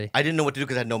the remedy? I didn't know what to do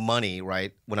because I had no money,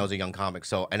 right, when I was a young comic.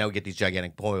 So, and I would get these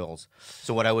gigantic boils.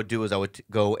 So what I would do is I would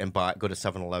go to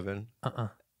 7-Eleven.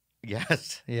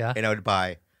 Yes. Yeah. And I would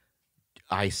buy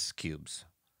ice cubes.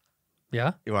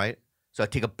 Yeah. Right? So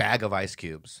I'd take a bag of ice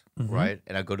cubes, right?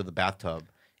 And I'd go to the bathtub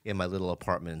in my little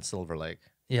apartment in Silver Lake.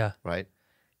 Yeah. Right?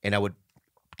 And I would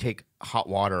take hot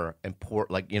water and pour,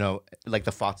 like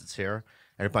the faucets here,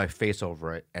 and I'd put my face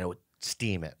over it, and I would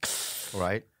steam it,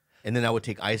 right? And then I would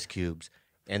take ice cubes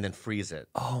and then freeze it.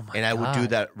 Oh my God. And I would do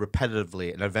that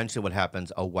repetitively, and eventually what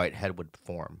happens, a white head would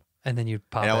form. And then you'd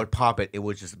pop it. And I would pop it. It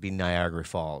would just be Niagara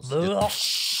Falls. It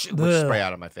would spray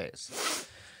out of my face.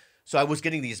 So I was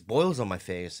getting these boils on my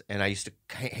face, and I used to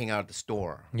hang out at the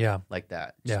store. Yeah. Like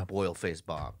that. Yeah. Just boil face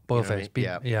Bob. Boil You know what I face.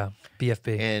 mean? Yeah.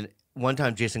 BFB. And one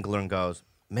time Jason Galern goes,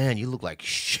 "Man, you look like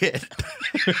shit."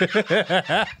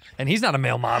 And he's not a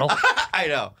male model. I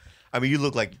know. I mean, you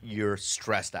look like you're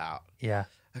stressed out. Yeah.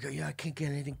 I go, yeah, I can't get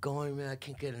anything going, man. I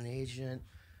can't get an agent.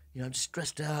 You know, I'm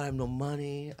stressed out. I have no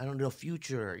money. I don't know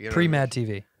future. You know Pre-Mad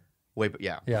TV. Wait, but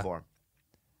yeah, before.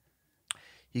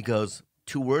 He goes,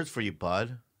 2 words for you,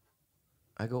 bud.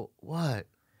 I go, what?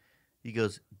 He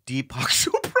goes, Deepak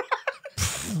Chopra.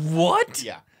 What?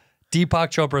 Yeah.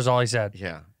 Deepak Chopra is all he said.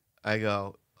 Yeah. I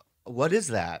go, what is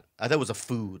that? I thought it was a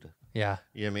food. Yeah.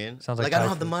 You know what I mean? Sounds like I don't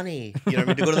have the money. You know what I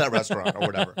mean? To go to that restaurant or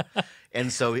whatever.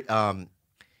 And so he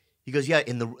goes, yeah,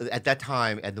 at that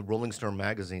time, at the Rolling Stone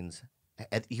magazines,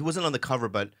 he wasn't on the cover,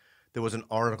 but there was an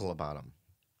article about him.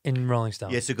 In Rolling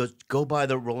Stone? Yeah, so he goes, go by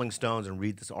the Rolling Stones and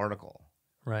read this article.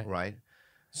 Right. Right?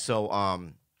 So I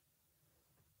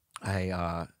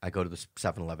go to the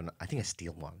 7-Eleven. I think I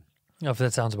steal one. Oh, if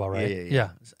that sounds about right. Yeah.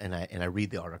 And I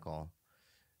read the article.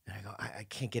 And I go, I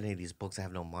can't get any of these books. I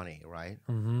have no money, right?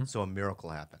 So a miracle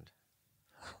happened.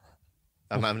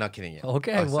 I'm not kidding you.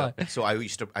 Okay, what? So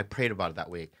I prayed about it that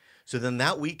week. So then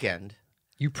that weekend,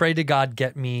 you prayed to God,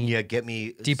 get me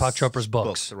Deepak Chopra's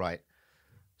books. Right.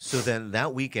 So then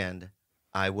that weekend,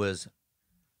 I was,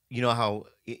 you know how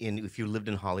if you lived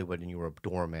in Hollywood and you were a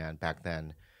doorman back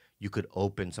then, you could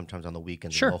open sometimes on the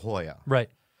weekends in La Jolla.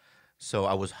 Right. So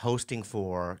I was hosting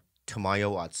for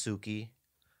Tamayo Atsuki.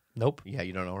 Nope. Yeah,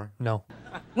 you don't know her? No.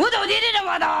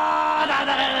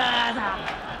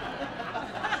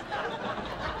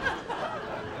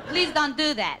 Please don't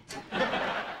do that.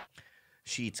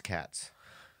 She eats cats.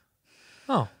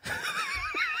 Oh.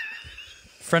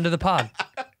 Friend of the pod.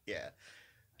 Yeah.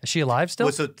 Is she alive still?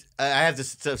 Well, so I have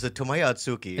this. So Tamayo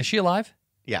Atsuki. Is she alive?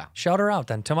 Yeah. Shout her out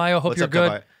then. Tamayo, hope What's you're up,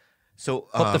 good. Tamayo? So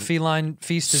hope the feline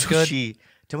feast is good. Tamayo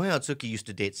Atsuki used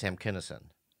to date Sam Kinison.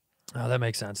 Oh, that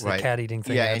makes sense. Right? The cat eating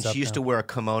thing. Yeah, and adds up she used now. to wear a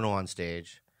kimono on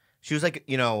stage. She was like,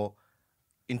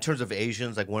 in terms of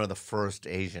Asians, like one of the first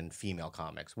Asian female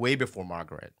comics, way before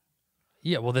Margaret.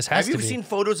 Yeah, well, this has Have you to ever be. seen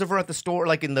photos of her at the store,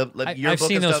 like in the yearbook? I've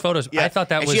seen and those stuff? photos. Yeah. I thought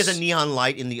that and was. she has a neon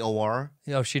light in the OR.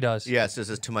 Oh, she does. Yes, this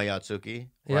is Tamayo Atsuki,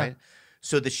 Yeah. right?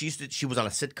 So that she was on a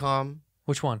sitcom.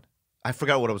 Which one? I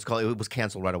forgot what it was called. It was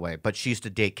canceled right away. But she used to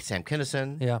date Sam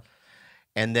Kinison. Yeah.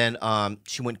 And then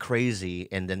she went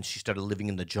crazy, and then she started living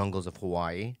in the jungles of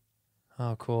Hawaii.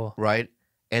 Oh, cool. Right?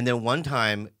 And then one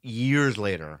time, years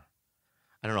later,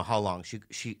 I don't know how long,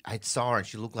 I saw her, and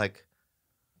she looked like,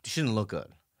 she didn't look good.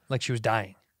 Like she was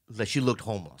dying. Like she looked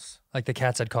homeless. Like the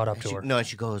cats had caught up to her. No, and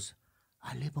she goes,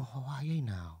 I live in Hawaii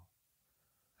now.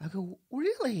 I go,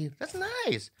 really? That's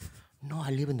nice. No, I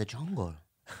live in the jungle.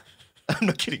 I'm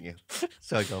not kidding you.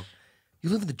 So I go, you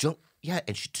live in the jungle? Yeah,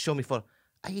 and she showed me photo.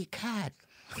 I eat cat.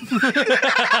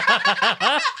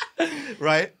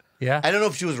 Right? Yeah. I don't know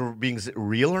if she was being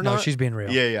real or not. No, she's being real.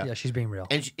 Yeah. Yeah, she's being real.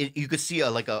 And you could see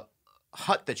like a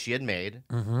hut that she had made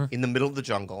in the middle of the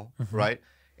jungle, right?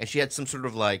 And she had some sort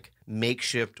of like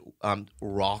makeshift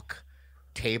rock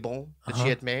table that she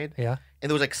had made. Yeah. And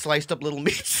there was like sliced up little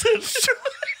meats.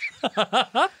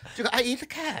 She go, I eat the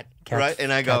cat, right?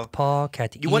 And I go, cat paw,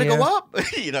 cat you want to go up?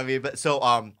 You know what I mean? But so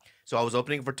I was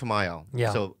opening for Tamayo.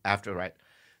 Yeah. So after, right?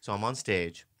 So I'm on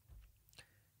stage.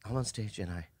 And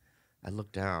I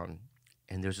look down,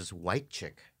 and there's this white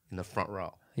chick in the front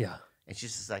row. Yeah. And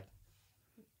she's just like,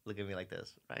 look at me like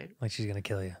this, right? Like she's gonna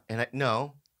kill you. And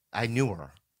I knew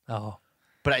her. Oh.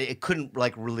 But I couldn't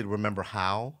like really remember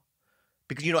how,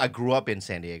 because I grew up in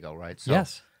San Diego, right? So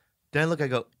Yes. Then I look, I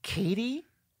go, Katie.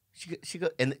 She go,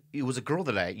 and it was a girl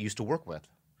that I used to work with,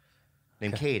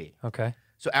 named Katie. Okay.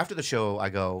 So after the show, I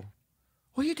go,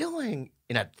 what are you doing?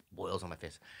 And I had boils on my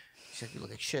face. She's like, you look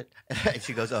like shit. And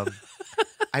she goes, I'm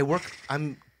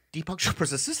Deepak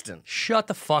Chopra's assistant. Shut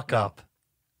the fuck up.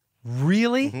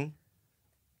 Really?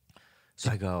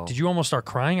 So I go. Did you almost start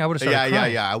crying? I would have started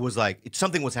crying. Yeah. I was like,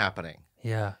 something was happening.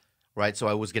 Yeah. Right? So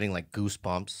I was getting like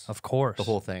goosebumps. Of course. The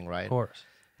whole thing, right? Of course.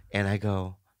 And I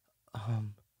go,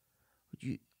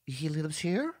 he lives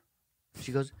here?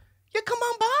 She goes, yeah, come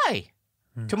on by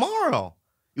tomorrow.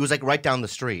 It was like right down the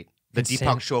street. The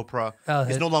Deepak Chopra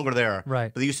is no longer there.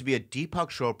 Right. But there used to be a Deepak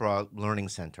Chopra learning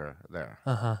center there.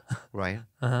 Right?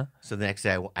 So the next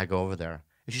day I go over there,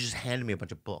 and she just handed me a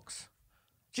bunch of books.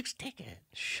 She goes, take it.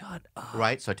 Shut up.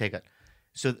 Right? So I take it.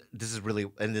 So this is really,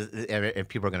 and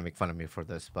people are going to make fun of me for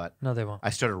this, but No, they won't. I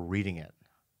started reading it.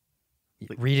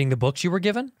 Reading the books you were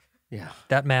given? Yeah.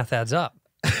 That math adds up.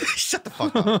 Shut the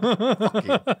fuck up. Fuck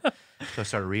you. So I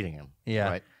started reading them. Yeah.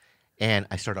 Right? And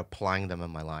I started applying them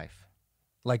in my life.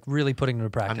 Like really putting them to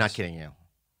practice. I'm not kidding you.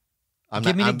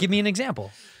 Give me an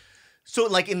example. So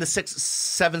like in the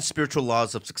 7 spiritual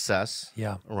laws of success.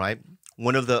 Yeah. Right?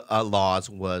 One of the laws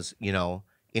was,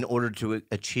 in order to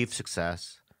achieve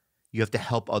success, you have to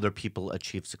help other people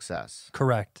achieve success.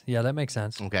 Correct. Yeah, that makes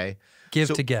sense. Okay.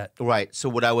 Give to get. Right. So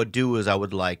what I would do is I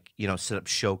would set up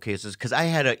showcases, because I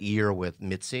had a year with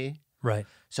Mitzi. Right.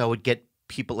 So I would get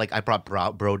people, like I brought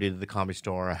Brody to the Comedy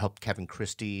Store. I helped Kevin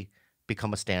Christie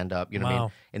become a stand-up, you know what I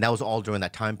mean? And that was all during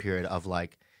that time period of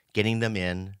like getting them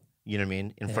in, you know what I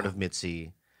mean, in front of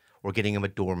Mitzi, or getting them a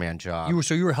doorman job.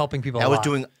 You were helping people a I was lot.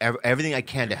 doing everything I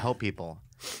can to help people.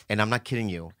 And I'm not kidding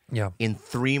you. Yeah. In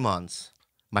 3 months,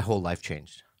 my whole life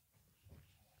changed.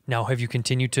 Now, have you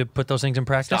continued to put those things in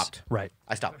practice? Stopped. Right.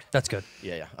 I stopped. That's good.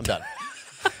 Yeah, I'm done.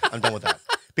 I'm done with that.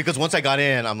 Because once I got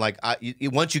in, I'm like,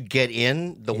 once you get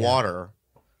in the water.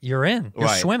 You're in. You're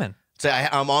swimming. So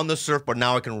I'm on the surfboard,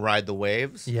 now I can ride the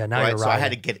waves. Yeah, now you're So I had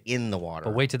riding. to get in the water.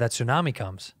 But wait till that tsunami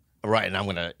comes. Right, and I'm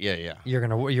gonna, You're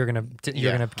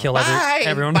gonna kill Bye.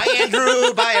 everyone. Bye,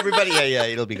 Andrew. Bye, everybody. Yeah,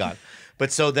 it'll be gone.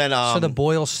 But so then, so the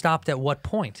boils stopped at what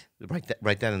point?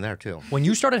 Right then and there too. When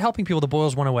you started helping people, the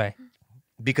boils went away.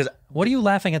 Because what are you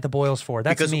laughing at the boils for?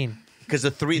 That's mean. Because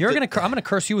I'm gonna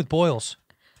curse you with boils.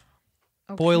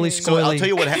 Boily, So scoily, I'll tell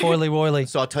you what happened. foily, woily.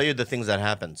 So I'll tell you the things that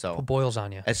happened. So Put boils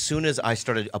on you. as soon as I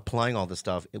started applying all this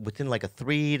stuff, within like a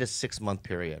 3 to 6 month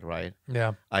period, right?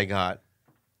 Yeah. I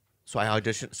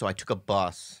auditioned. So I took a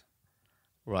bus,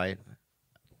 right?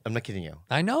 I'm not kidding you.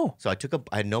 I know. So I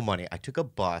had no money. I took a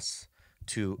bus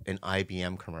to an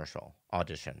IBM commercial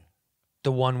audition.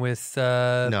 The one with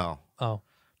No. Oh.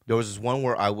 There was this one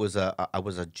where I was a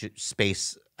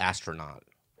space astronaut,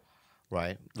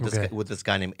 right? With this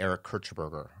guy named Eric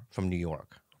Kirchberger from New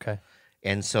York. Okay.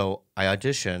 And so I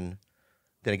audition,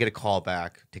 then I get a call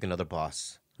back, take another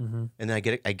bus, and then I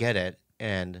get it,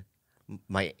 and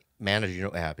my manager, you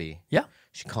know, Abby. Yeah.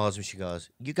 She calls me. She goes,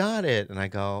 "You got it," and I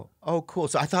go, "Oh, cool."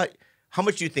 So I thought, how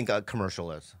much do you think a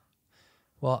commercial is?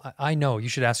 Well, I know you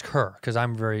should ask her because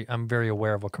I'm very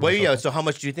aware of what commercial. Well, yeah. So how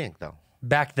much do you think though?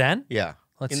 Back then? Yeah.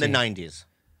 Let's in see. the 90s.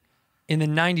 In the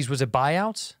 90s, was it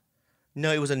buyouts?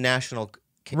 No, it was a national.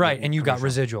 Right, and you got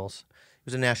residuals. It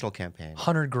was a national campaign.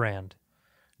 100 grand.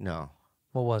 No.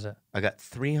 What was it? I got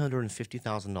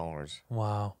 $350,000.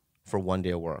 Wow. For 1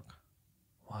 day of work.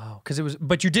 Wow. Because it was,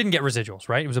 but you didn't get residuals,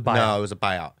 right? It was a buyout. No, it was a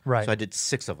buyout. Right. So I did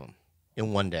 6 of them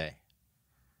in 1 day.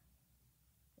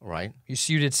 Right.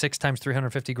 You did 6 times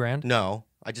 350 grand? No,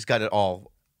 I just got it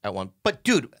all at one. But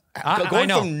dude, I going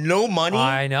know. from no money.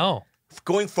 I know.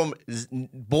 Going from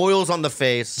boils on the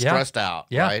face, stressed out,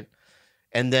 right?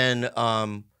 And then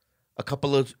a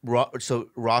couple of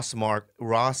Ross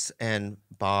and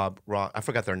Bob Ross. I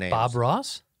forgot their names. Bob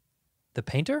Ross, the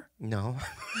painter? No.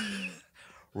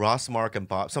 Ross, Mark, and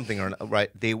Bob, something or right.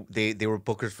 They were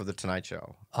bookers for the Tonight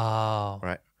Show. Oh,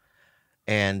 right.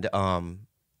 And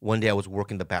one day I was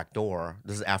working the back door.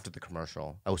 This is after the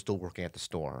commercial. I was still working at the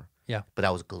store. Yeah, but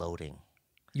I was gloating.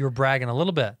 You were bragging a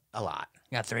little bit. A lot.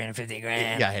 You got 350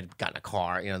 grand. Yeah, I had gotten a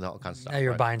car. You know, all kinds of stuff. Now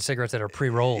you're buying cigarettes that are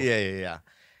pre-rolled. Yeah.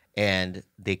 And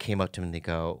they came up to me and they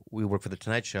go, "We work for the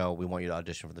Tonight Show. We want you to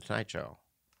audition for the Tonight Show."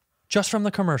 Just from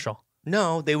the commercial?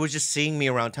 No, they were just seeing me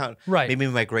around town. Right. Maybe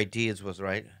my great deeds was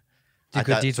right.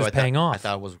 Good deeds was paying off. I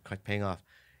thought it was paying off.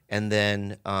 And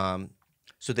then, I'm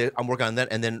working on that.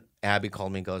 And then Abby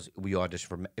called me and goes, "Will you audition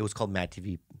for?" It was called Mad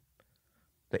TV.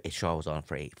 The show I was on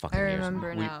for 8 fucking years. I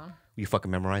remember now. You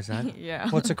fucking memorize that? Yeah.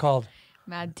 What's it called?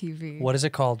 Mad TV. What is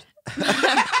it called?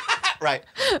 Right.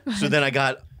 So then I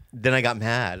got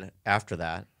mad after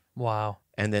that. Wow.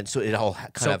 And then so it all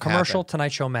kind of commercial happened.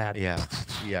 Tonight Show mad. Yeah.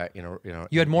 You know.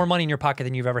 You had more money in your pocket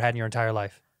than you've ever had in your entire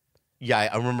life. Yeah,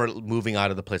 I remember moving out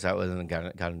of the place I was in and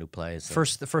got a new place.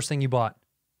 The first thing you bought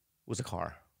was a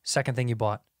car. Second thing you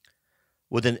bought.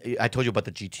 Well, then I told you about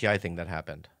the GTI thing that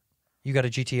happened. You got a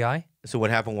GTI? So what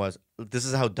happened was, this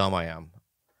is how dumb I am.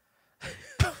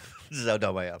 This is how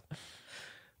dumb I am.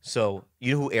 So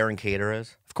you know who Aaron Cater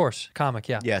is? Of course, comic,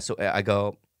 yeah. Yeah. So I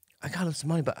go, "I got some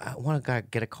money, but I want to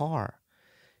get a car."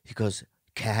 He goes,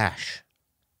 "Cash."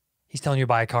 He's telling you to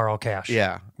buy a car all cash.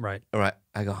 Yeah. Right. All right.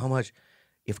 I go, "How much?"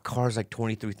 If car's like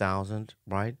 23,000,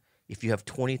 right? If you have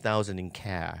 20,000 in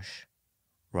cash,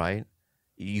 right?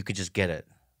 You could just get it.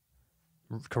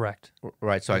 Correct.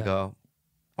 Right. So I go,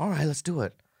 "All right, let's do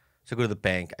it." So I go to the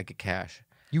bank. I get cash.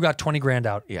 You got 20 grand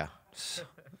out. Yeah.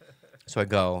 So I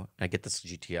go and I get this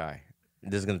GTI.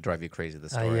 This is gonna drive you crazy.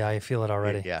 This story. Yeah, I feel it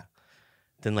already. Yeah.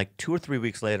 Then like 2 or 3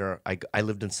 weeks later, I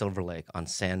lived in Silver Lake on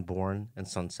Sanborn and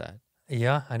Sunset.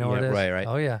 Yeah, I know what it is. Right.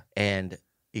 Oh yeah. And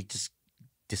it just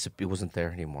disappeared. It wasn't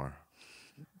there anymore.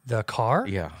 The car?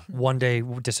 Yeah. One day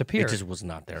disappeared. It just was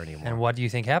not there anymore. And what do you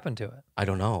think happened to it? I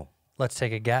don't know. Let's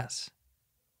take a guess.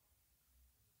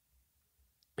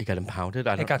 It got impounded?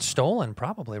 It got stolen,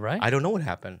 probably, right? I don't know what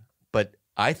happened. But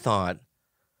I thought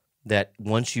that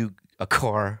once a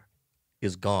car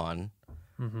is gone,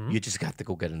 you just have to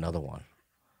go get another one.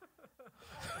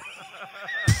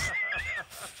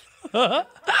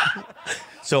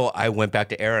 So I went back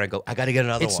to Aaron. I go, "I got to get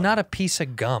another one." It's not a piece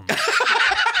of gum.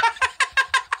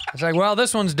 It's like, well,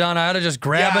 this one's done. I ought to just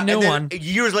grab a new one.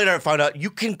 Years later, I found out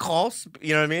you can call,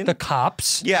 you know what I mean? The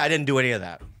cops? Yeah, I didn't do any of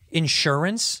that.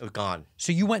 Insurance? It was gone.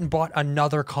 So you went and bought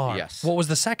another car? Yes. What was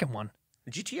the second one?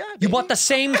 GTI, baby. You bought the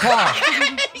same car?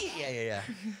 Yeah.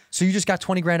 So you just got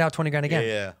 20 grand out, 20 grand again?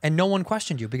 Yeah. And no one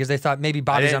questioned you because they thought maybe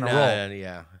Bobby's on a roll.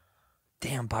 Yeah.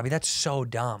 Damn, Bobby, that's so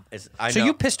dumb. I so know.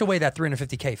 you pissed away that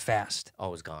 350K fast? Oh,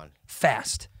 it was gone.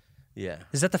 Fast? Yeah.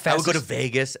 Is that the I fastest? would go to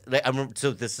Vegas. Like, I remember,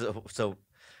 so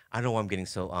I don't know why I'm getting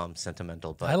so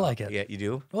sentimental, but I like it. Yeah, you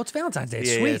do? Well, it's Valentine's Day.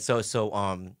 It's Yeah, sweet. yeah.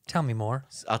 So tell me more.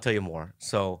 I'll tell you more.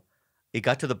 So it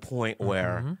got to the point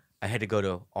where I had to go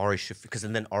to Ari Schaffir, because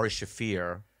then Ari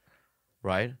Schaffir,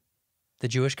 right? The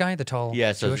Jewish guy, the tall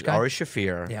Yeah, so Jewish guy? Ari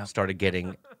Schaffir started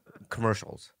getting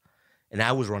commercials, and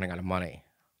I was running out of money.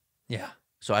 Yeah.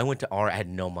 So I went to Ari. I had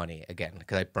no money again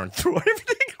because I burned through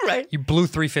everything. Right? You blew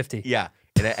 350. Yeah,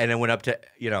 and I went up to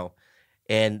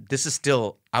and this is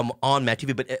still I'm on Matt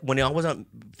TV, but when I was on,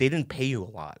 they didn't pay you a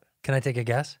lot. Can I take a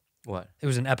guess? What? It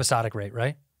was an episodic rate,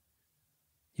 right?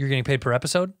 You're getting paid per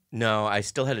episode? No, I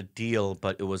still had a deal,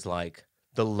 but it was like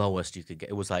the lowest you could get.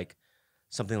 It was like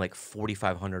something like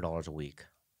 $4,500 a week.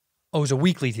 Oh, it was a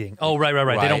weekly thing. Oh,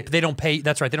 right. They don't pay.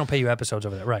 That's right. They don't pay you episodes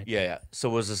over there, right? Yeah. So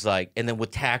it was just like, and then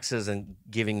with taxes and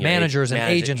giving managers and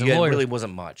agents and it lawyers, really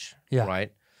wasn't much. Yeah.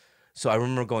 Right. So I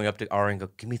remember going up to Ari and go,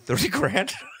 "Give me 30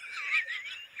 grand."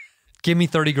 Give me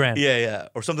 30 grand. Yeah,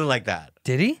 or something like that.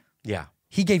 Did he? Yeah.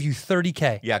 He gave you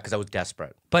 $30K. Yeah, because I was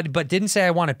desperate. But didn't say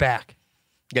I want it back.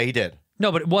 Yeah, he did. No,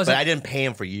 but it wasn't. But I didn't pay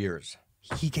him for years.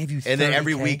 He gave you $30K. And then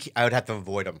every week I would have to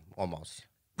avoid him almost.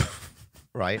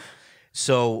 Right?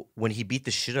 So when he beat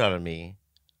the shit out of me.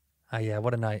 Yeah,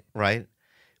 what a night. Right?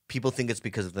 People think it's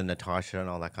because of the Natasha and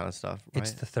all that kind of stuff. Right?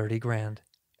 It's the 30 grand.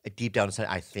 Deep down inside,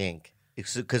 I think.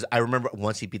 Because I remember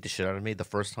once he beat the shit out of me the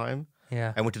first time.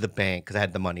 Yeah. I went to the bank because I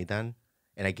had the money then.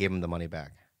 And I gave him the money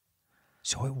back.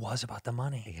 So it was about the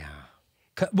money.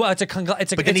 Yeah. Well, it's a.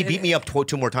 But then he beat me up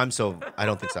 2 more times, so I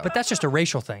don't think so. But that's just a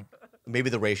racial thing.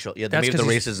 Maybe the racial. Yeah, That's maybe the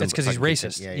racism. That's because he's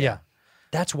racist. Yeah.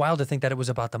 That's wild to think that it was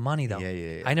about the money, though.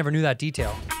 Yeah. I never knew that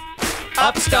detail.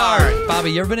 Upstart.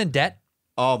 Bobby, you ever been in debt?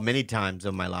 Oh, many times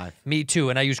in my life. Me too.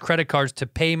 And I used credit cards to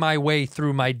pay my way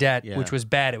through my debt, which was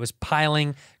bad. It was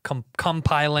piling,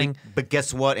 compiling. But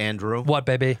guess what, Andrew? What,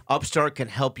 baby? Upstart can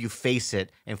help you face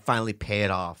it and finally pay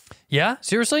it off. Yeah?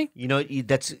 Seriously? You know,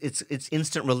 it's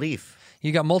instant relief.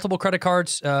 You got multiple credit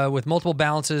cards with multiple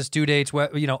balances, due dates,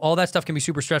 all that stuff can be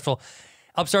super stressful.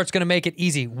 Upstart's going to make it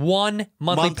easy. One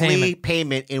monthly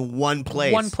payment in one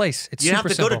place. One place. It's you super don't have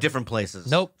to simple. go to different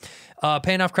places. Nope.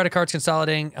 Paying off credit cards,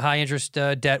 consolidating, high interest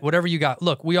debt, whatever you got.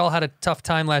 Look, we all had a tough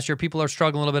time last year. People are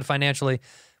struggling a little bit financially.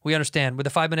 We understand. With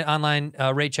a 5-minute online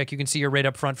rate check, you can see your rate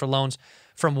up front for loans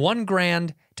from $1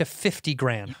 grand to $50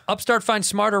 grand. Upstart finds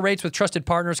smarter rates with trusted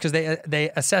partners because they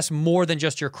assess more than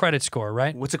just your credit score,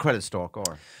 right? What's a credit score?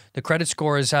 The credit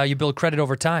score is how you build credit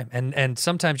over time, and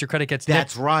sometimes your credit gets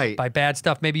nipped by bad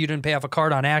stuff. Maybe you didn't pay off a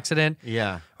card on accident.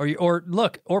 Yeah.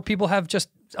 Or people have just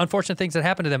unfortunate things that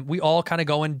happen to them. We all kind of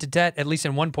go into debt at least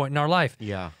in one point in our life.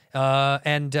 Yeah.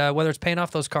 And whether it's paying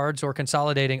off those cards or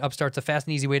consolidating, Upstart's a fast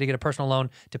and easy way to get a personal loan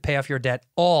to pay off your debt,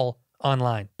 all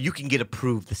online. You can get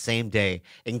approved the same day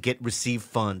and receive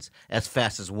funds as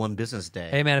fast as one business day.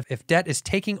 Hey, man, if debt is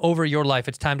taking over your life,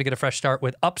 it's time to get a fresh start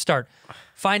with Upstart.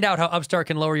 Find out how Upstart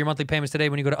can lower your monthly payments today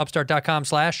when you go to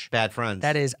upstart.com/badfriends.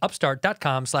 That is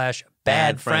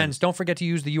upstart.com/badfriends. Don't forget to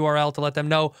use the URL to let them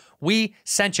know we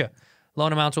sent you.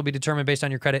 Loan amounts will be determined based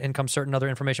on your credit, income, certain other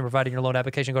information provided in your loan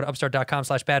application. Go to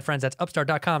upstart.com/badfriends. That's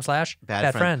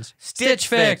upstart.com/badfriends. Stitch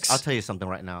Fix. I'll tell you something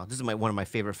right now. This is one of my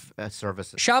favorite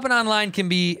services. Shopping online can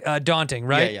be daunting,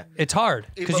 right? Yeah. It's hard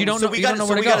because you don't know where to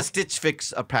go. We got a Stitch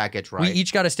Fix package, right? We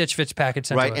each got a Stitch Fix package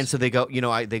sent to us. And so they go,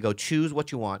 they go choose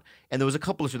what you want. And there was a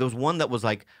couple of, there was one that was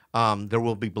like, there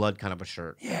will be blood kind of a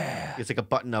shirt. Yeah. It's like a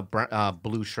button-up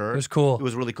blue shirt. It was cool. It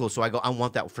was really cool. So I go, I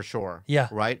want that for sure. Yeah.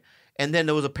 Right? And then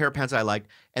there was a pair of pants I liked,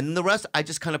 and then the rest I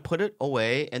just kind of put it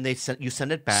away, and you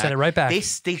send it back. Send it right back. They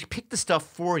pick the stuff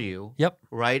for you. Yep.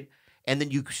 Right. And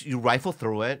then you rifle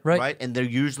through it. Right. And they're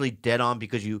usually dead on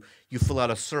because you fill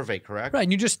out a survey, correct? Right.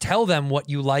 And you just tell them what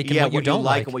you like and what you don't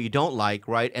like. And what you don't like.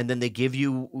 Right. And then they give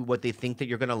you what they think that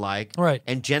you're gonna like. Right.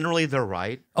 And generally they're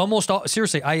right. Almost all.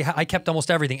 Seriously, I kept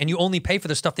almost everything, and you only pay for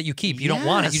the stuff that you keep. You don't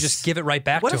want it. You just give it right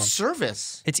back to them. What a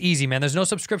service! It's easy, man. There's no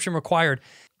subscription required.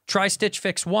 Try Stitch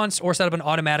Fix once or set up an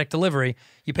automatic delivery.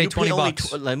 You pay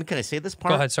 $20. Can I say this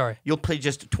part? Go ahead, sorry. You'll pay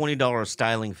just a $20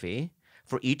 styling fee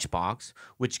for each box,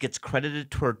 which gets credited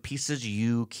toward pieces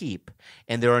you keep.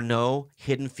 And there are no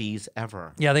hidden fees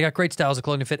ever. Yeah, they got great styles of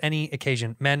clothing to fit any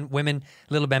occasion. Men, women,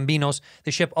 little bambinos. They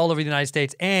ship all over the United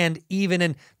States and even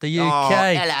in the UK. Oh,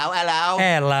 hello.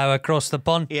 Hello, across the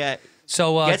pond. Yeah.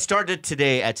 So get started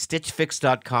today at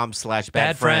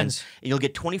stitchfix.com/badfriends, and you'll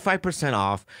get 25%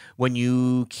 off when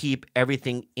you keep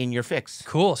everything in your fix.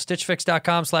 Cool.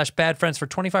 Stitchfix.com/badfriends for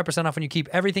 25% off when you keep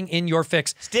everything in your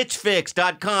fix.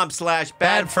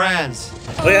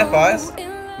 Stitchfix.com/badfriends. Oh yeah, guys.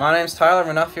 My name's Tyler. I'm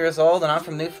enough years old, and I'm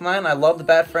from Newfoundland. I love the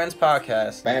Bad Friends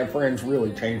podcast. Bad Friends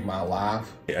really changed my life.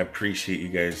 I appreciate you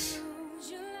guys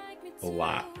a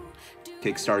lot.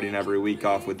 Kickstarting every week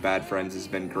off with Bad Friends has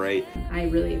been great. I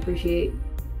really appreciate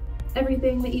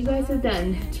everything that you guys have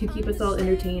done to keep us all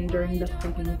entertained during the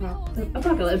fucking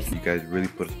apocalypse. You guys really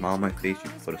put a smile on my face.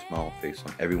 You put a smile on the face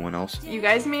on everyone else. You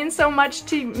guys mean so much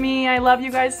to me. I love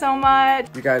you guys so much.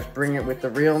 You guys bring it with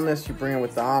the realness, you bring it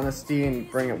with the honesty, and you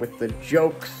bring it with the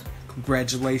jokes.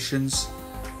 Congratulations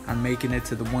on making it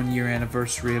to the 1-year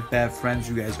anniversary of Bad Friends.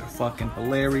 You guys are fucking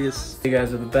hilarious. You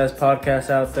guys are the best podcast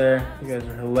out there. You guys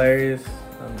are hilarious.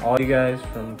 All you guys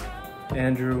from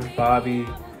Andrew, Bobby,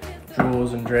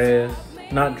 Jules, Andrés.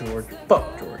 Not George.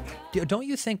 Fuck George. Don't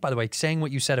you think, by the way, saying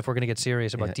what you said, if we're going to get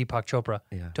serious about Deepak Chopra,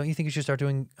 don't you think you should start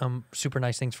doing super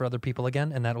nice things for other people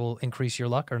again, and that will increase your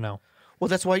luck, or no? Well,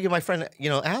 that's why you're my friend,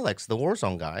 Alex, the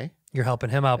Warzone guy. You're helping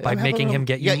him out by making him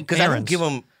get you errands. because I don't give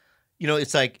him...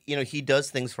 it's like, he does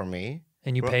things for me.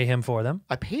 And you pay him for them?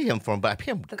 I pay him for them, but I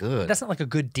pay him good. That's not like a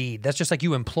good deed. That's just like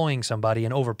you employing somebody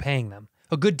and overpaying them.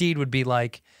 A good deed would be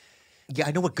like, Yeah,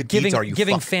 I know what good deeds are. You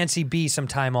giving fuck. Fancy B some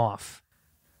time off.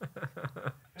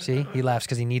 See, he laughs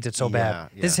because he needs it so bad.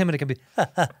 Yeah. This is him at a computer.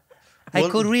 I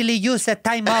could really use that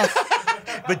time off.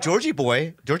 But Georgie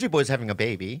Boy's having a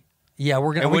baby. Yeah,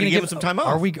 we're And gonna give him some time off.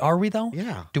 Are we though?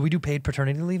 Yeah. Do we do paid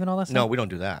paternity leave and all that stuff? No, we don't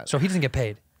do that. So he doesn't get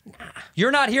paid.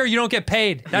 You're not here. You don't get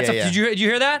paid. That's Yeah, yeah. Did you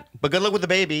hear that? But good luck with the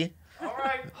baby. All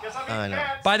right, guess I'm I know.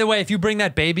 By the way, if you bring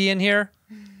that baby in here,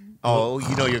 Oh,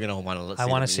 you know you're gonna want to. I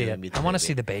want to see it. I want to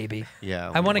see the baby.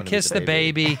 Yeah. I want to kiss the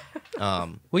baby.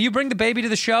 Will you bring the baby to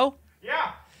the show?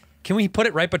 Yeah. Can we put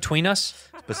it right between us?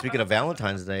 But speaking of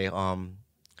Valentine's Day,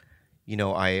 you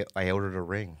know, I ordered a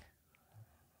ring.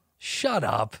 Shut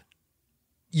up.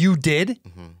 You did?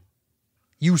 Mm-hmm.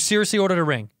 You seriously ordered a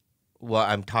ring? Well,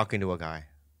 I'm talking to a guy.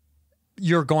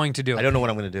 You're going to do it. I don't know what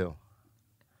I'm going to do.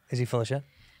 Is he full of shit?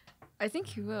 I think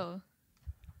he will.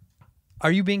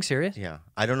 Are you being serious? Yeah.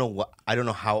 I don't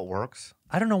know how it works.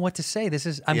 I don't know what to say. I'm Yeah,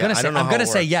 gonna I say don't know I'm how gonna it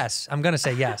say works. yes. I'm gonna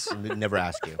say yes. I'd never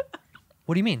ask you.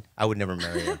 What do you mean? I would never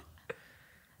marry you.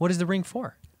 What is the ring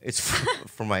for? It's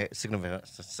for my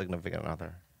significant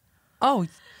other. Oh,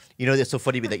 you know, it's so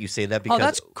funny that you say that because. Oh,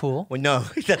 that's cool. Well, no,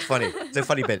 that's funny. It's a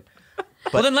funny bit.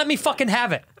 Well, then let me fucking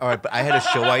have it. All right, but I had a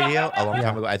show idea a long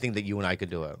time ago. I think that you and I could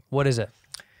do it. What is it?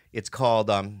 It's called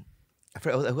I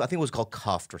think it was called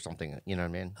Cuffed or something. You know what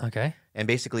I mean? Okay. And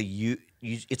basically,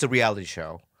 it's a reality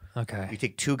show. Okay. You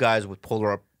take two guys with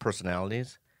polar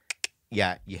personalities.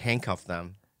 Yeah, you handcuff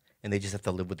them, and they just have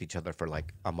to live with each other for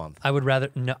like a month. I would rather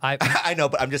no. I know,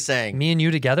 but I'm just saying. Me and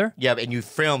you together? Yeah, and you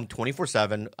film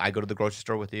 24/7. I go to the grocery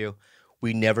store with you.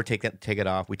 We never take it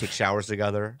off. We take showers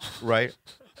together, right?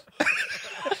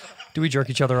 Do we jerk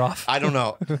each other off? I don't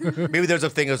know. Maybe there's a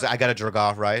thing is I gotta jerk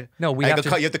off, right? No, you have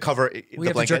to cover. We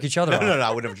have to jerk each other off. No,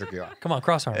 I would never jerk you off. Come on,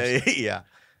 cross arms. Yeah,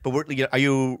 but are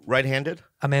you right-handed?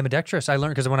 I'm ambidextrous. I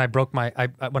learned because when I broke my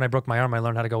arm, I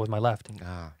learned how to go with my left.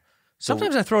 Ah.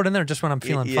 Sometimes I throw it in there just when I'm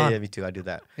feeling fun. Yeah, me too. I do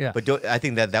that. Yeah. But I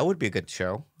think that would be a good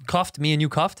show. Cuffed, me and you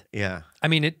cuffed. Yeah. I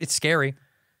mean, it's scary.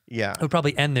 Yeah. It would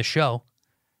probably end this show.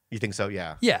 You think so?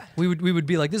 Yeah. Yeah, we would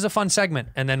be like, this is a fun segment,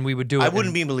 and then we would do it. I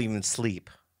wouldn't be believing in sleep.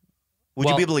 Would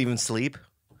you be believing in sleep?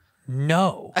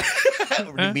 No.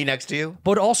 Me next to you?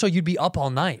 But also, you'd be up all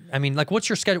night. I mean, like, what's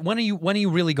your schedule? When are you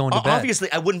really going to bed?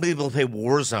 Obviously, I wouldn't be able to play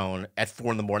Warzone at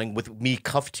 4 a.m. with me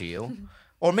cuffed to you,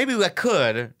 or maybe I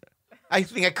could. I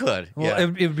think I could. Well, yeah.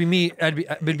 it would be me.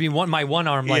 It'd be my one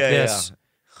arm like this.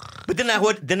 Yeah. But then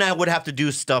I would have to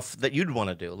do stuff that you'd want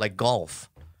to do, like golf.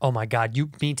 Oh my God,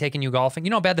 me taking you golfing? You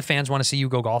know how bad the fans want to see you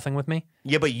go golfing with me?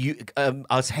 Yeah, but I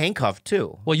was handcuffed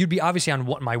too. Well, you'd be obviously on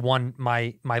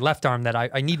my left arm that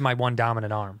I need my one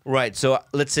dominant arm. Right. So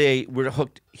let's say we're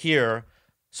hooked here.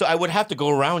 So I would have to go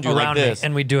around you like this,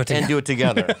 and we do it together. And do it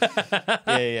together.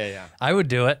 Yeah. I would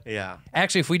do it. Yeah.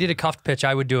 Actually, if we did a cuffed pitch,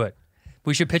 I would do it.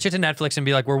 We should pitch it to Netflix and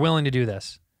be like, we're willing to do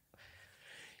this.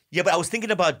 Yeah, but I was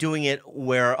thinking about doing it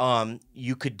where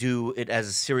you could do it as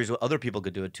a series where other people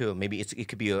could do it too. Maybe it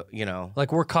could be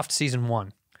like we're Cuffed season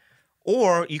 1,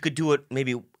 or you could do it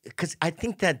maybe because I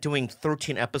think that doing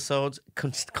 13 episodes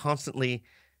constantly,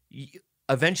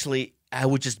 eventually I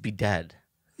would just be dead.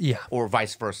 Yeah, or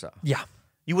vice versa. Yeah,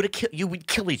 you would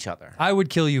kill each other. I would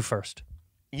kill you first.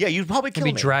 Yeah, you'd probably kill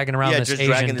me. Be dragging around this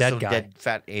Asian dead guy, dead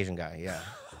fat Asian guy. Yeah,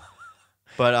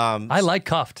 but I like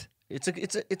Cuffed.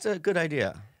 It's a good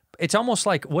idea. It's almost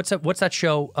like what's that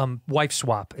show? Wife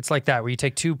Swap. It's like that where you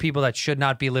take two people that should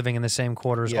not be living in the same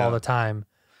quarters all the time.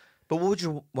 But what would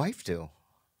your wife do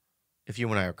if you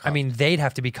and I are cuffed? I mean, they'd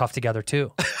have to be cuffed together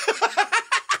too.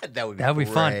 That would be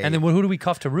fun. And then who do we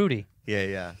cuff to Rudy?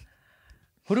 Yeah.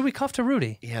 Who do we cuff to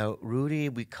Rudy? Yeah, Rudy.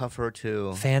 We cuff her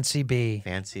to Fancy B.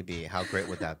 Fancy B. How great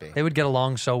would that be? They would get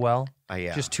along so well.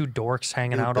 Yeah. Just two dorks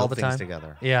hanging They would out all build the things time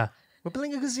together. Yeah. We're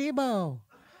building a gazebo.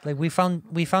 Like we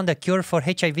found a cure for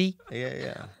HIV.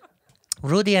 Yeah.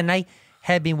 Rudy and I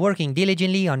have been working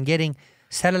diligently on getting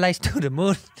satellites to the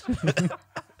moon.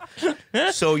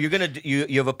 So you're gonna you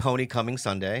have a pony coming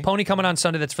Sunday. Pony coming on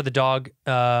Sunday. That's for the dog.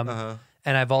 And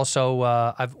I've also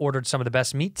I've ordered some of the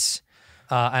best meats,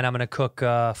 and I'm gonna cook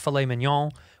filet mignon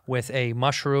with a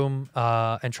mushroom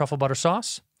and truffle butter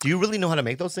sauce. Do you really know how to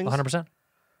make those things? 100%.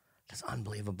 That's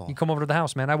unbelievable. You come over to the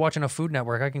house, man. I watch enough Food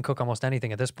Network. I can cook almost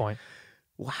anything at this point.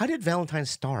 Well, how did Valentine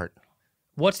start?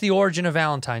 What's the origin of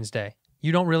Valentine's Day?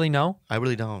 You don't really know? I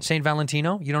really don't. Saint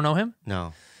Valentino? You don't know him?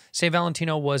 No. Saint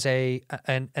Valentino was an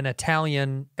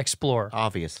Italian explorer.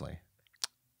 Obviously.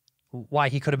 Why?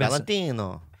 He could have been...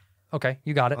 Valentino. Okay,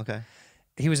 you got it. Okay.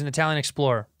 He was an Italian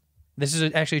explorer. This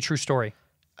is actually a true story.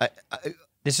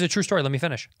 This is a true story. Let me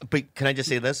finish. But can I just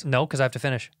say this? No, because I have to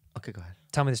finish. Okay, go ahead.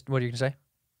 Tell me this. What are you going to say?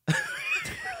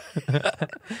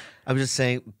 I'm just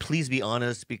saying, please be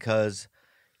honest, because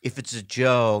if it's a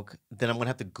joke, then I'm gonna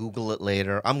have to Google it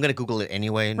later. I'm gonna Google it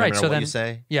anyway, no matter what you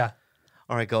say. Yeah.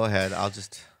 All right, go ahead. I'll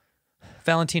just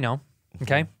Valentino.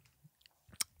 Okay.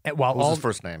 And while What's his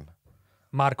first name?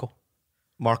 Marco.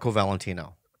 Marco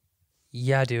Valentino.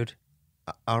 Yeah, dude.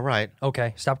 All right.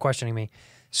 Okay, stop questioning me.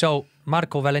 So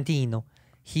Marco Valentino,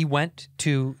 he went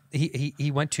to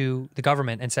he went to the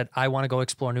government and said, I want to go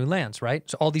explore new lands, right?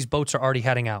 So all these boats are already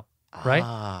heading out, right?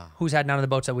 Ah. Who's heading out of the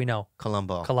boats that we know?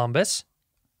 Columbus.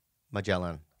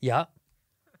 Magellan. Yeah.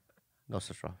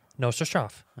 Nostradamus.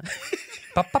 Nostradamus.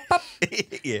 Pop, pop, pop.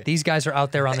 Yeah. These guys are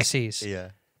out there on the seas.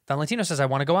 Yeah. Valentino says, I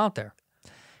want to go out there.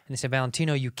 And they said,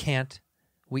 Valentino, you can't.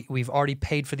 We've already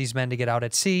paid for these men to get out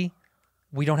at sea.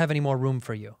 We don't have any more room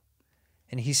for you.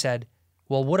 And he said,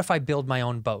 well, what if I build my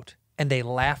own boat? And they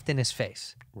laughed in his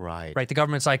face. Right. Right. The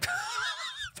government's like,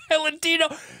 Valentino,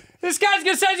 this guy's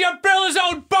going to send you to build his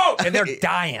own boat. And they're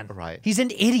dying. Right. He's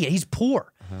an idiot. He's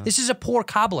poor. This is a poor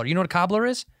cobbler. You know what a cobbler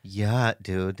is? Yeah,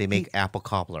 dude. They make apple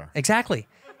cobbler. Exactly.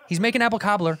 He's making apple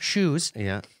cobbler shoes.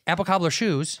 Yeah. Apple cobbler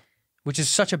shoes, which is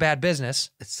such a bad business.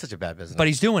 It's such a bad business. But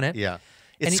he's doing it. Yeah.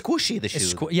 It's squishy, the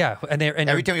shoes. Yeah. And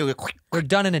every time you go, they're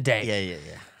done in a day.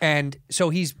 Yeah. And so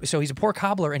he's a poor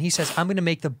cobbler, and he says, I'm going to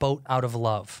make the boat out of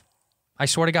love. I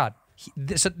swear to God.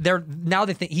 So now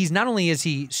they think he's not only is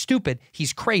he stupid,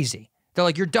 he's crazy. They're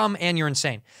like, you're dumb and you're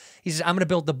insane. He says, I'm going to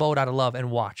build the boat out of love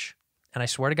and watch. And I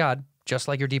swear to God, just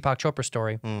like your Deepak Chopra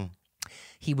story,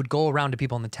 he would go around to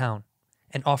people in the town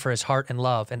and offer his heart and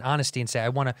love and honesty and say, I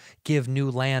want to give new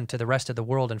land to the rest of the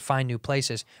world and find new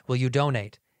places. Will you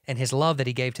donate? And his love that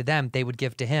he gave to them, they would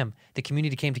give to him. The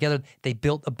community came together. They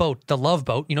built a boat, the Love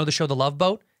Boat. You know the show The Love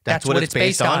Boat? That's what it's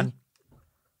based on?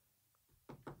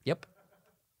 Yep.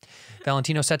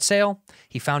 Valentino set sail.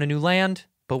 He found a new land,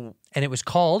 and it was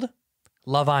called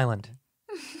Love Island.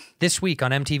 This week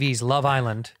on MTV's Love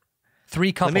Island,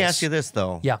 3 couples. Let me ask you this,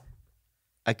 though. Yeah.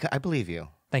 I believe you.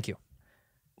 Thank you.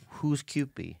 Who's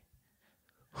Cupid?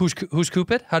 Who's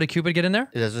Cupid? How did Cupid get in there?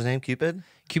 Is his name Cupid?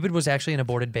 Cupid was actually an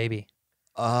aborted baby.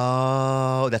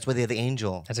 Oh, that's why they have the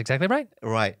angel. That's exactly right.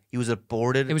 Right. He was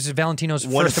aborted. It was Valentino's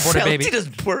first aborted baby.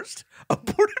 Valentino's first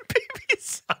aborted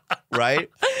babies. Right?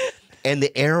 And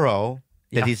the arrow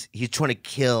that he's trying to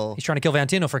kill. He's trying to kill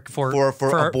Valentino for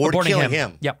aborting him.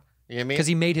 him. Yep. You know what I mean? Because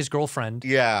he made his girlfriend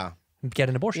get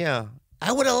an abortion. Yeah.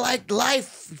 I would have liked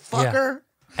life, fucker.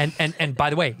 Yeah. And by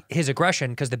the way, his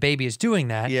aggression, because the baby is doing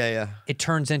that, it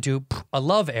turns into a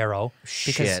love arrow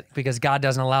because God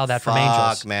doesn't allow that from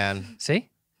angels. Fuck, man. See?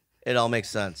 It all makes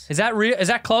sense. Is that real? Is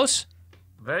that close?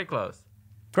 Very close.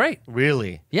 Great.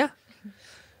 Really? Yeah.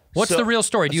 What's the real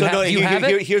story? Do you have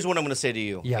it? Here's what I'm going to say to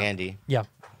you, Andy. Yeah.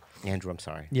 Andrew, I'm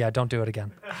sorry. Yeah, don't do it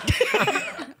again.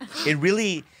 It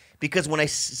really, because when I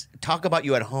talk about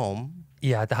you at home,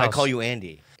 at the house, I call you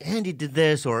Andy. Andy did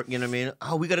this, or, you know what I mean?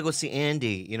 Oh, we got to go see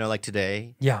Andy, you know, like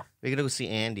today. Yeah. We got to go see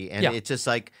Andy. And it's just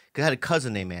like, 'cause I had a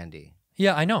cousin named Andy.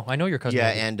 Yeah, I know. I know your cousin. Yeah,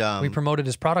 Andy. and we promoted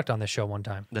his product on this show one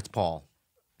time. That's Paul.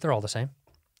 They're all the same.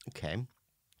 Okay.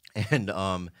 And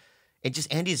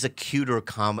just Andy's a cuter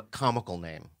comical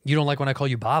name. You don't like when I call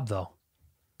you Bob, though.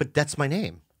 But that's my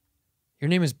name. Your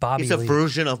name is Bobby It's a Lee.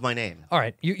 version of my name. All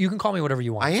right. You can call me whatever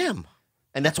you want. I am.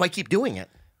 And that's why I keep doing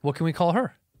it. What can we call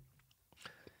her?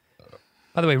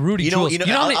 By the way, Rudy, Jules,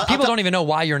 people don't even know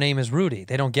why your name is Rudy.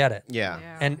 They don't get it. Yeah.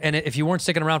 And if you weren't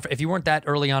sticking around, if you weren't that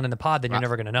early on in the pod, then you're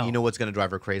never going to know. You know what's going to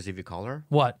drive her crazy if you call her?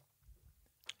 What?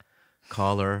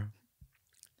 Call her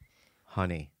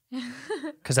Honey.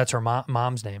 Because that's her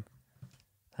mom's name.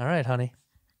 All right, honey.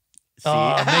 See?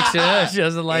 Oh, makes it, she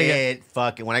doesn't like it.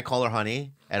 Fucking, when I call her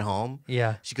Honey at home,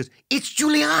 she goes, it's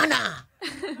Juliana.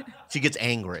 She gets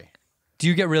angry. Do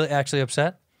you get really actually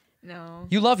upset? No.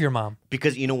 You love your mom.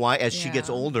 Because you know why? As she gets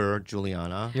older,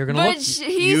 Juliana. You're going to But look.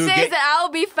 he says that I'll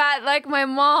be fat like my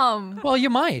mom. Well,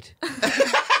 you might.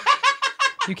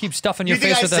 You keep stuffing your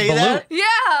think face I with a say balloon. that?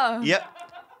 Yeah. Yep.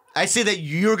 I say that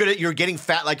you're getting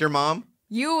fat like your mom.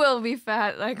 You will be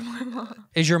fat like my mom.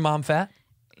 Is your mom fat?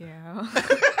 Yeah.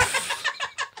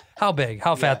 How big?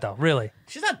 How fat though? Really?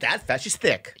 She's not that fat. She's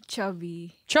thick.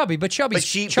 Chubby. Chubby, but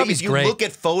Chubby's if you great. look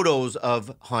at photos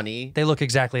of Honey, they look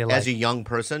exactly alike. As a young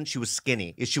person, she was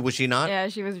skinny. Was she not? Yeah,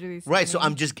 she was really skinny. Right. So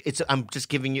I'm just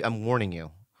giving you. I'm warning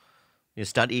you. You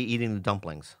start eating the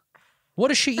dumplings. What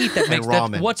does she eat that makes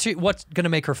ramen. that? What's going to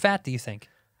make her fat? Do you think?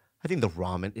 I think the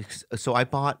ramen. So I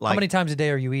bought like. How many times a day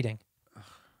are you eating?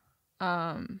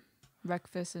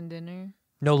 Breakfast and dinner.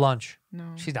 No lunch.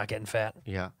 No. She's not getting fat.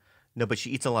 Yeah. No, but she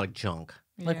eats a lot of junk.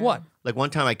 Like what? Like one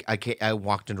time I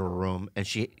walked into her room and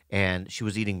she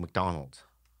was eating McDonald's.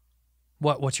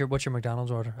 What's your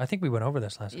McDonald's order? I think we went over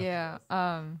this last time.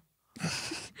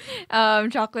 Yeah.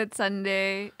 Chocolate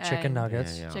sundae. Chicken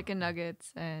nuggets. Chicken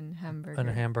nuggets and hamburger. And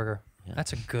a hamburger.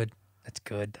 That's good. That's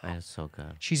good. That is so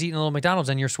good. She's eating a little McDonald's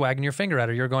and you're swagging your finger at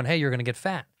her. You're going, hey, you're going to get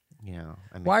fat. Yeah.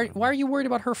 Why are you worried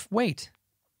about her weight?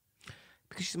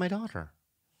 Because she's my daughter.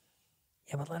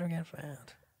 Yeah, but let her get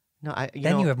fat. No,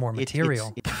 you have more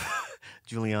material.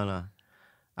 Juliana,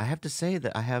 I have to say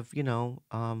that I have,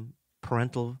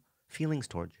 parental feelings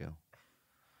towards you.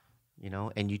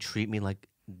 And you treat me like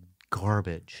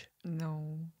garbage.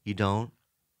 No. You don't?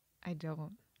 I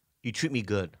don't. You treat me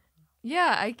good.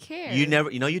 Yeah, I care. You never,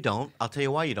 you don't. I'll tell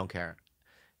you why you don't care.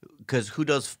 Because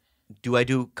do I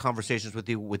do conversations with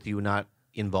you not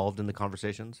involved in the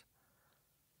conversations?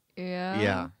 Yeah.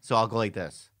 Yeah. So I'll go like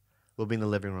this. We'll be in the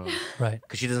living room. Right.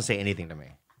 Because she doesn't say anything to me.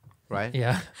 Right?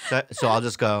 Yeah. So I'll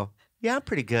just go, yeah, I'm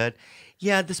pretty good.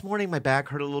 Yeah, this morning my back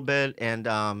hurt a little bit,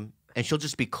 and she'll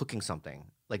just be cooking something,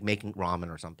 like making ramen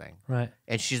or something. Right.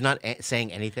 And she's not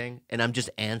saying anything, and I'm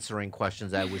just answering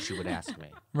questions that I wish she would ask me.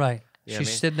 Right. You know She's what I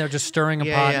mean? sitting there just stirring a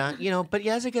pot. Yeah. But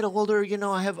as I get older,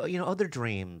 I have other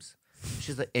dreams.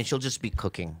 She's like, and she'll just be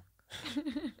cooking.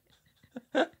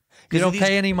 You don't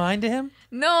pay any mind to him?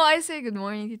 No, I say good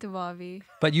morning, Tito Bobby.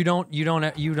 But you're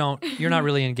not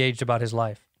really engaged about his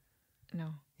life.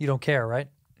 No. You don't care, right?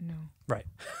 No. Right.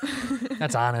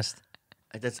 That's honest.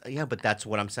 But that's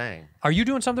what I'm saying. Are you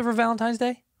doing something for Valentine's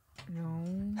Day?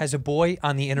 No. Has a boy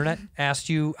on the internet asked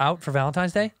you out for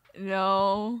Valentine's Day?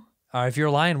 No. All right, if you're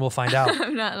lying, we'll find out.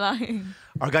 I'm not lying.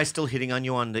 Are guys still hitting on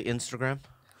you on the Instagram?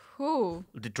 Who?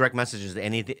 The direct messages,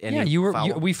 any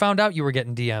yeah, we found out you were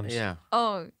getting DMs. Yeah.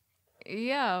 Oh,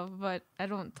 yeah, but I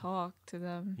don't talk to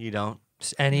them. You don't?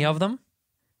 Any of them?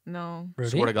 No. Rudy?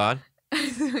 Swear to God?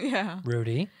 Yeah.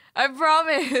 Rudy? I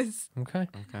promise. Okay.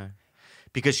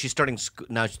 Because she's starting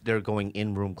now. They're going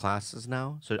in-room classes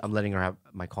now, so I'm letting her have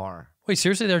my car. Wait,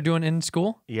 seriously? They're doing it in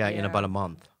school? Yeah, in about a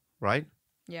month, right?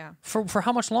 Yeah. For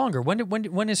how much longer?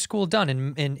 When is school done?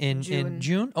 In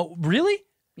June? Oh, really?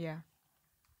 Yeah.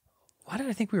 Why did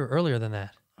I think we were earlier than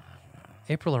that?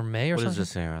 April or May or something? What does this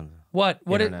say on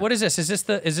What is this?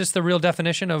 Is this the real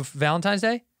definition of Valentine's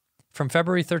Day? From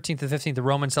February 13th to 15th, the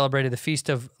Romans celebrated the feast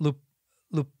of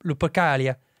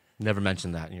Lupercalia. Never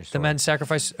mentioned that in your story. The men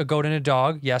sacrificed a goat and a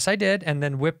dog. Yes, I did. And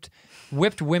then whipped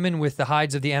women with the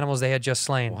hides of the animals they had just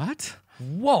slain. What?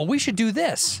 Whoa, we should do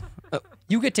this.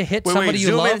 You get to hit Wait, somebody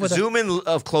you love with zoom in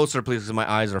closer, please, because my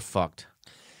eyes are fucked.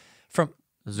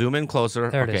 Zoom in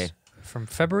closer. There it is. From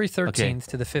February 13th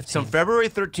to the 15th. So February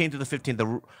 13th to the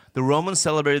 15th, the Romans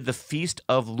celebrated the feast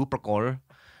of Lupercal.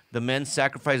 The men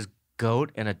sacrificed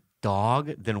goat and a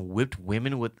dog, then whipped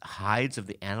women with hides of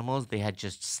the animals they had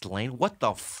just slain. What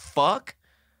the fuck?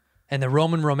 And the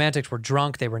Roman romantics were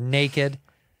drunk. They were naked.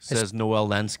 Says Noel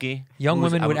Lenski. Young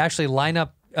women would actually line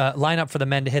up for the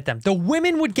men to hit them. The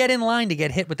women would get in line to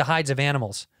get hit with the hides of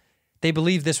animals. They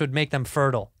believed this would make them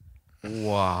fertile.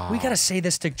 Wow. We got to say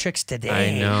this to chicks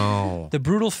today. I know. The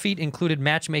brutal feat included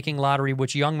matchmaking lottery,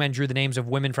 which young men drew the names of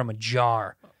women from a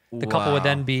jar. The couple would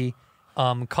then be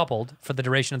coupled for the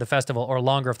duration of the festival or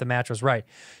longer if the match was right.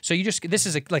 So this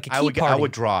is like a key party. I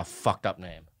would draw a fucked up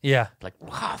name. Yeah. Like,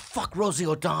 fuck Rosie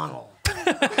O'Donnell. You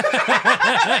know what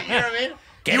I mean?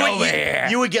 Get over here.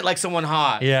 You would get like someone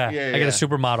hot. Yeah, I get a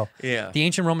supermodel. Yeah. The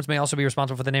ancient Romans may also be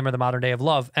responsible for the name of the modern day of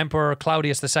love. Emperor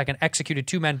Claudius II executed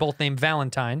two men, both named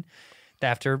Valentine,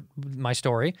 after my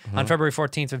story. On February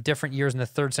 14th of different years in the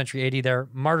 3rd century AD, their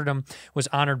martyrdom was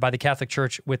honored by the Catholic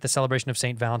Church with the celebration of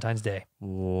St. Valentine's Day.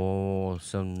 Whoa,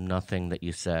 so nothing that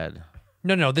you said.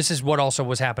 No, this is what also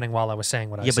was happening while I was saying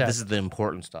what I said. Yeah, but this is the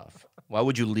important stuff. Why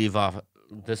would you leave off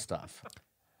this stuff?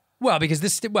 Well, because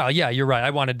yeah, you're right.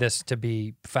 I wanted this to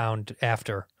be found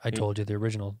after I told you the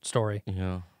original story.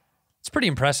 Yeah. It's pretty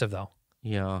impressive, though.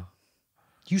 Yeah.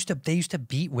 They used to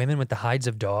beat women with the hides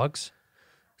of dogs.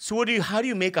 So how do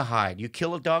you make a hide? You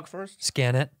kill a dog first?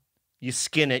 Skin it. You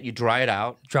skin it, you dry it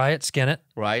out. Dry it, skin it.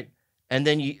 Right. And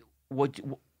then it's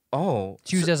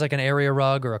used as like an area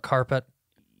rug or a carpet.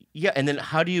 Yeah, and then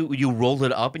how do you roll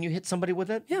it up and you hit somebody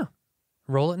with it? Yeah.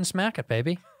 Roll it and smack it,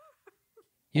 baby.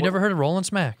 You never heard of roll and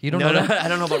smack? You don't know that? I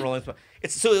don't know about roll and smack.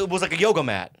 So it was like a yoga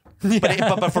mat,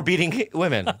 but for beating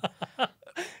women.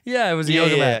 Yeah, it was a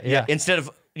yoga mat. Yeah. Instead of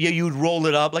you'd roll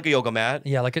it up like a yoga mat.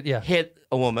 Yeah, hit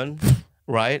a woman,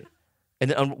 right? And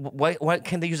then why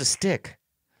can't they use a stick?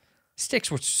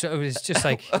 Sticks were it was just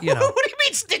like, you know. What do you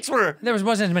mean sticks were? There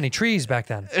wasn't as many trees back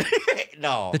then.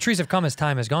 No. The trees have come as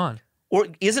time has gone. Or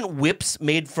isn't whips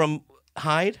made from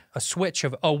hide?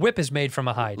 A whip is made from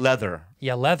a hide. Leather.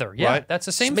 Yeah, leather. Yeah, right? that's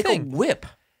the same Just thing. Make a whip.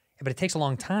 Yeah, but it takes a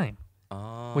long time.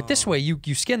 Oh. With this way, you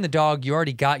skin the dog. You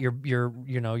already got your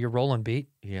rolling beat.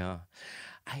 Yeah.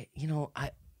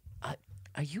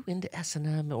 Are you into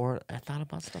S&M or I thought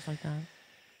about stuff like that?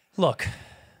 Look,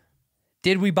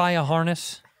 did we buy a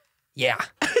harness? Yeah.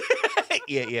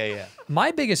 Yeah.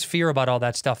 My biggest fear about all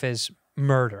that stuff is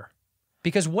murder.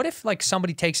 Because what if like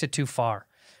somebody takes it too far?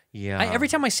 Yeah. Every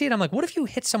time I see it, I'm like, what if you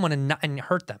hit someone and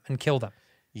hurt them and kill them?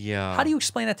 Yeah. How do you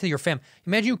explain that to your family?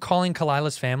 Imagine you calling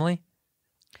Kalila's family.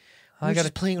 We were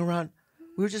just playing around.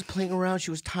 We were just playing around.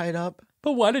 She was tied up.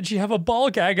 But why did she have a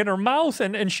ball gag in her mouth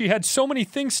and she had so many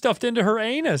things stuffed into her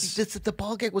anus? The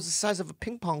ball gag was the size of a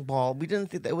ping pong ball. We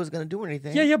didn't think that it was going to do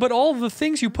anything. Yeah, but all the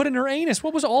things you put in her anus,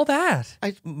 what was all that?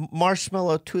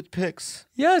 Marshmallow toothpicks.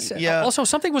 Yes. Yeah. Also,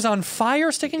 something was on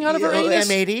fire sticking out of her anus.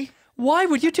 M80. Why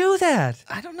would you do that?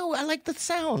 I don't know. I like the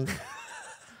sound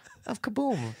of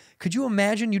kaboom. Could you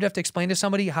imagine you'd have to explain to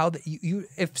somebody how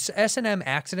if S&M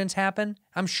accidents happen,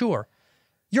 I'm sure,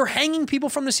 you're hanging people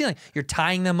from the ceiling. You're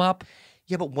tying them up.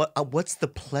 Yeah, but what's the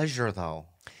pleasure, though?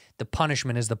 The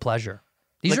punishment is the pleasure.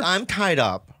 I'm tied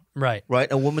up. Right.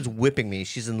 Right? A woman's whipping me.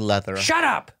 She's in leather. Shut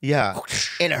up! Yeah.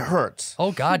 And it hurts.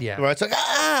 Oh, God, yeah. Right? It's like,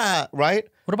 right?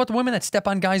 What about the women that step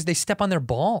on guys? They step on their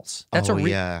balls. That's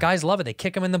guys love it. They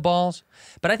kick them in the balls.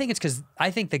 But I think it's because I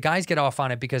think the guys get off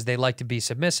on it because they like to be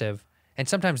submissive. And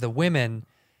sometimes the women,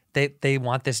 they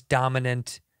want this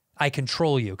dominant, I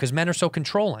control you. Because men are so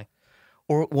controlling.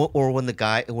 Or when the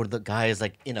guy is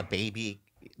like in a baby,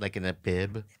 like in a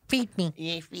bib. Feed me.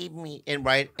 Yeah, feed me. And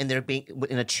they're being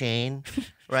in a chain,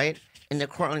 right? And they're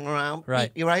crawling around.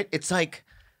 Right. You're right. It's like,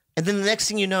 and then the next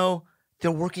thing you know, they're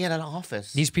working at an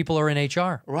office. These people are in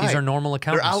HR. Right. These are normal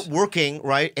accountants. They're out working,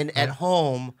 right? And at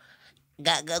home,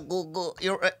 Do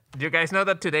you guys know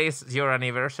that today is your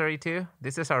anniversary too?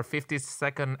 This is our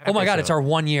 52nd episode. Oh my God, it's our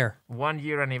 1 year. 1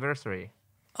 year anniversary.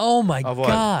 Oh my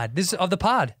God. This is of the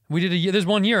pod. We did a year. There's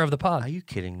 1 year of the pod. Are you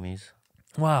kidding me?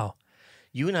 Wow.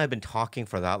 You and I have been talking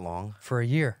for that long? For a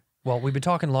year. Well, we've been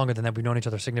talking longer than that. We've known each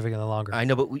other significantly longer. I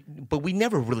know, but we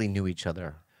never really knew each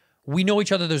other. We know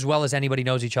each other as well as anybody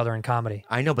knows each other in comedy.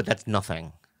 I know, but that's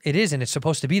nothing. It is, and it's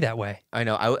supposed to be that way. I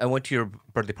know. I went to your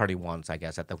birthday party once, I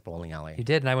guess, at the bowling alley. You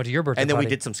did, and I went to your birthday party. And then we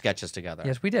did some sketches together.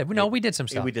 Yes, we did. No, we did some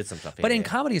stuff. We did some stuff. But in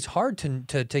comedy, it's hard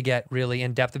to get really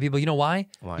in-depth with people. You know why?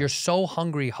 Why? You're so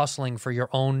hungry hustling for your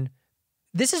own...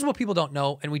 This is what people don't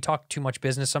know, and we talk too much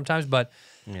business sometimes, but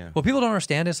what people don't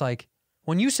understand is like,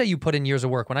 when you say you put in years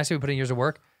of work, when I say we put in years of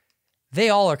work, they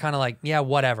all are kind of like, yeah,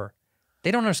 whatever.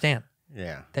 They don't understand.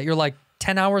 Yeah. That you're like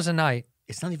 10 hours a night.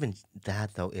 It's not even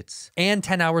that, though. It's... And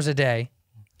 10 hours a day.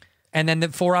 And then the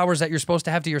 4 hours that you're supposed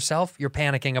to have to yourself, you're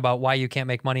panicking about why you can't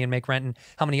make money and make rent and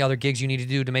how many other gigs you need to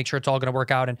do to make sure it's all going to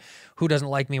work out and who doesn't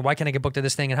like me, why can't I get booked to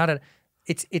this thing, and how did...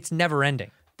 It's never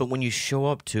ending. But when you show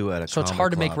up at a so it's comedy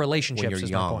hard to make club relationships. when you're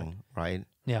is my young, point. right?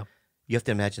 Yeah. You have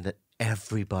to imagine that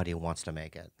everybody wants to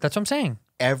make it. That's what I'm saying.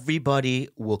 Everybody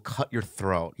will cut your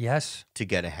throat. Yes. To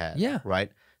get ahead. Yeah.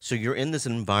 Right. So you're in this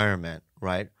environment,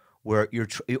 right, where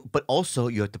but also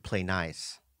you have to play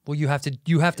nice. Well, you have to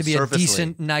be a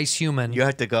decent, nice human. You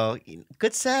have to go,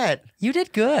 good set. You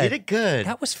did good. You did good.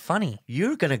 That was funny.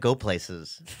 You're gonna go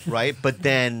places, right? But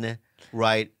then,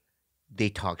 right, they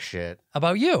talk shit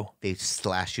about you. They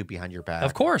slash you behind your back.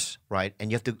 Of course. Right?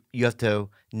 And you have to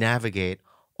navigate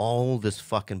all this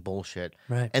fucking bullshit.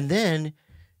 Right. And then,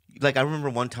 like, I remember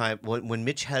one time when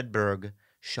Mitch Hedberg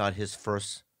shot his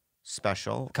first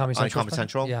special Comedy on Central Comedy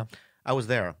Central. Yeah. I was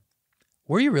there.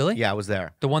 Were you really? Yeah, I was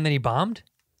there. The one that he bombed?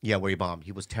 Yeah, where he bombed.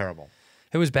 He was terrible.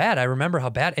 It was bad. I remember how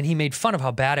bad, and he made fun of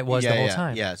how bad it was the whole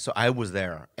time. Yeah, so I was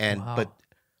there. And Wow.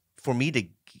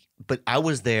 but I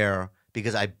was there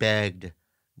because I begged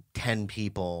 10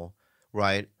 people,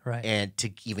 right? Right. And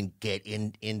to even get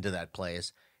into that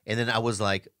place. And then I was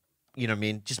like, you know what I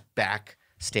mean? Just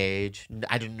backstage.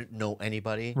 I didn't know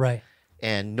anybody. Right.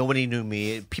 And nobody knew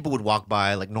me. People would walk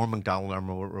by, like Norm Macdonald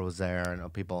was there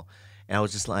and people. And I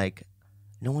was just like,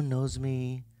 no one knows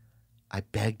me. I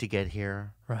begged to get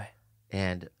here. Right.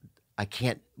 And I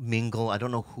can't mingle. I don't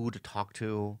know who to talk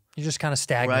to. You're just kind of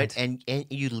stagnant. Right. And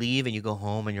you leave and you go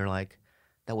home and you're like,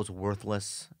 that was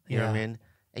worthless. You know what I Yeah. mean?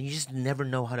 And you just never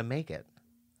know how to make it.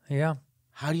 Yeah.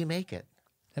 How do you make it?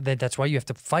 And that's why you have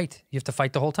to fight. You have to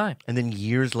fight the whole time. And then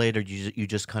years later, you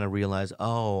just kind of realize,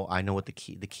 oh, I know what the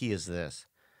key is this.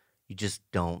 You just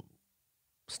don't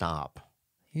stop.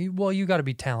 You got to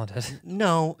be talented.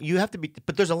 No, you have to be.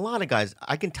 But there's a lot of guys.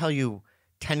 I can tell you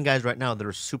 10 guys right now that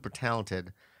are super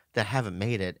talented that haven't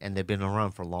made it, and they've been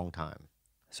around for a long time.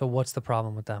 So what's the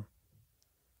problem with them?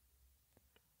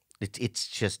 It's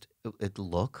just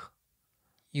look.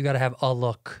 You got to have a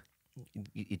look.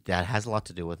 That has a lot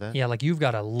to do with it. Yeah, like you've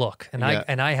got a look, and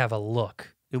I have a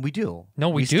look. And we do. No,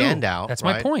 we do. Stand out. That's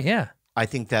right? my point. Yeah. I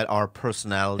think that our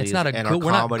personalities It's not a and good. our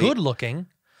We're not comedy, good looking.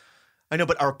 I know,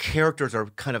 but our characters are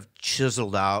kind of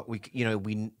chiseled out.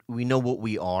 We know what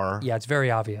we are. Yeah, it's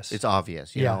very obvious. It's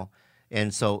obvious, you know.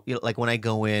 And so, like when I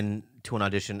go in to an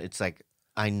audition, it's like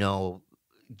I know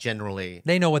generally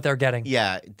they know what they're getting.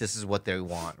 Yeah, this is what they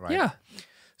want, right? Yeah.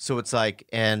 So it's like,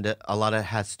 and a lot of it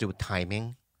has to do with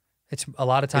timing. It's a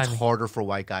lot of timing. It's harder for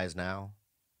white guys now.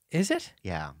 Is it?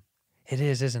 Yeah. It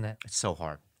is, isn't it? It's so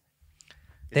hard.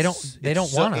 They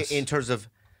don't want us. In terms of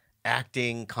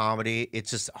acting, comedy,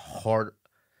 it's just hard.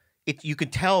 You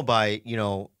could tell by,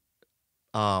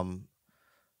 I'm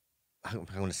going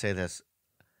to say this.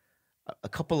 A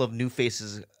couple of new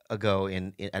faces ago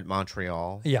at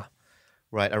Montreal. Yeah.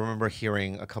 Right. I remember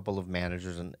hearing a couple of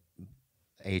managers and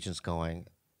agents going,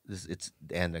 it's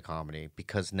the end of comedy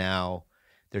because now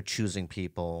they're choosing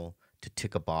people to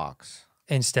tick a box.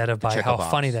 Instead of by how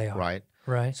funny they are. Right.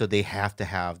 Right. So they have to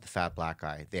have the fat black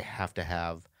guy. They have to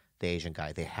have the Asian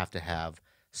guy. They have to have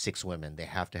 6 women. They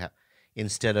have to have,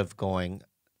 instead of going.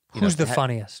 Who's the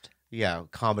funniest? Yeah.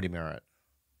 Comedy merit.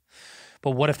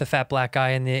 But what if the fat black guy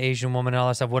and the Asian woman and all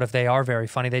that stuff, what if they are very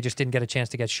funny? They just didn't get a chance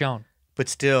to get shown. But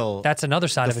still. That's another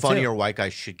side of it too. The funnier too. white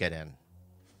guys should get in.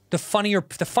 The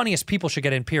funniest people should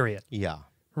get in, period. Yeah.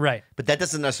 Right. But that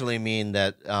doesn't necessarily mean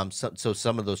that so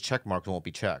some of those check marks won't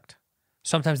be checked.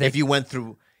 Sometimes they...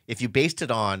 If you based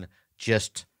it on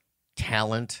just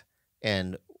talent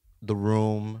and the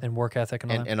room... And work ethic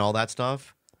and all that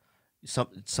stuff,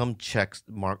 some checks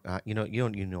mark... you know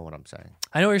what I'm saying.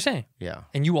 I know what you're saying. Yeah.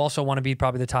 And you also want to be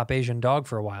probably the top Asian dog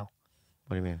for a while.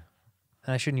 What do you mean?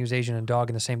 And I shouldn't use Asian and dog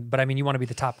in the same... But I mean, you want to be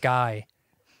the top guy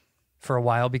for a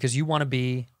while because you want to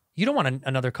be... You don't want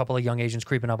another couple of young Asians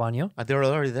creeping up on you. They're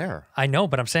already there. I know,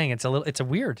 but I'm saying it's a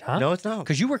weird, huh? No, it's not.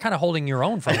 Because you were kind of holding your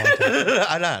own for a long time.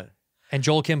 I'm not. And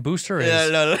Joel Kim Booster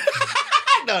is...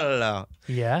 No.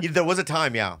 Yeah? There was a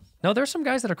time, yeah. No, there's some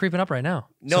guys that are creeping up right now.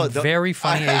 No, some very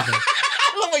funny Asians.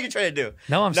 I love what you're trying to do.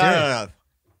 No, I'm serious.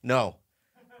 No.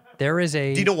 There is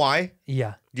a... Do you know why?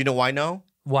 Yeah. Do you know why no?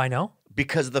 Why no?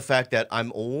 Because of the fact that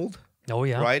I'm old. Oh,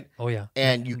 yeah. Right? Oh, yeah.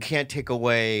 And you can't take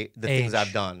away the things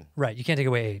I've done. Right. You can't take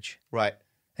away age. Right.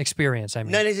 Experience, I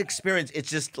mean. Not as experience. It's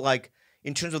just like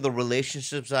in terms of the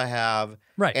relationships I have.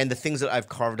 Right. And the things that I've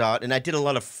carved out. And I did a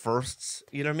lot of firsts.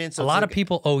 You know what I mean? So a lot of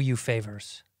people owe you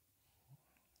favors.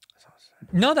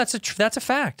 No, that's a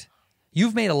fact.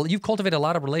 You've cultivated a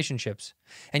lot of relationships.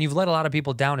 And you've let a lot of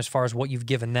people down as far as what you've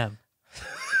given them.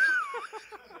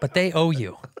 But they owe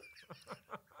you.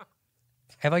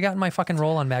 Have I gotten my fucking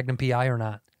role on Magnum PI or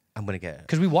not? I'm going to get it.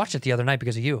 Because we watched it the other night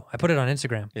because of you. I put it on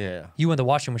Instagram. Yeah. You in the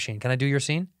washing machine. Can I do your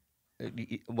scene?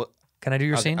 What? Can I do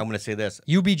your scene? I'm going to say this.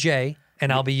 You be Jay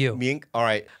and I'll be you. All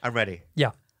right. I'm ready.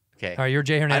 Yeah. Okay. All right, you're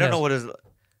Jay Hernandez. I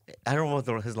don't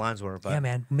know what his lines were, but... Yeah,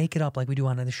 man. Make it up like we do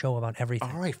on the show about everything.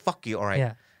 All right. Fuck you. All right.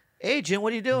 Yeah. Hey, Jin,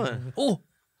 what are you doing? Oh.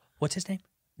 What's his name?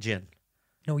 Jin.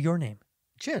 No, your name.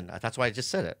 Jin. That's why I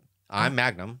just said it. I'm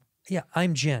Magnum. Yeah,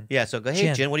 I'm Jin. Yeah, so go,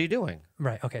 hey, Jin, what are you doing?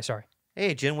 Right. Okay, sorry.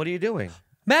 Hey, Jin, what are you doing?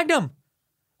 Magnum,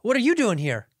 what are you doing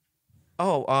here?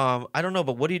 Oh, I don't know,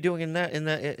 but what are you doing in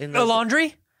the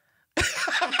laundry?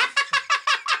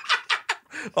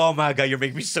 Oh my God, you're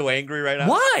making me so angry right now.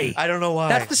 Why? I don't know why.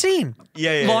 That's the scene.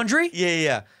 Yeah. Laundry?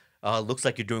 Yeah. Looks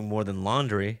like you're doing more than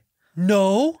laundry.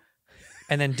 No.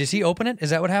 And then does he open it?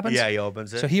 Is that what happens? Yeah, he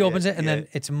opens it. So he opens it, and then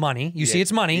it's money. You see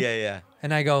it's money. Yeah.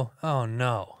 And I go, oh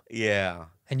no. Yeah.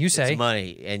 And you say, it's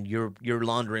money, and you're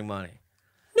laundering money.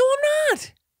 No, I'm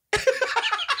not.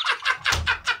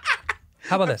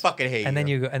 How about this? I fucking hate and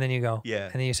you. Then you go. Yeah.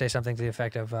 And then you say something to the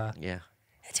effect of, yeah.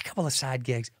 It's a couple of side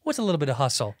gigs. What's a little bit of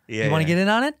hustle? Yeah. You want to get in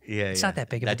on it? Yeah. It's not that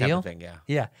big of that a deal. Type of thing,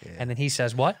 Yeah. And then he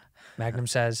says what? Magnum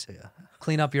says,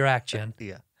 clean up your act, Jen.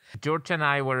 Yeah. George and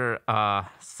I were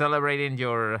celebrating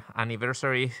your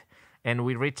anniversary, and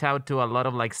we reached out to a lot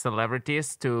of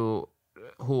celebrities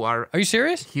who are you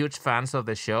serious? Huge fans of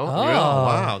the show. Oh,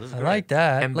 wow, this is great. I like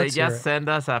that. And Let's they hear just it. send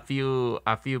us a few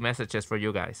messages for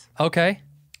you guys. Okay.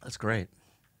 That's great.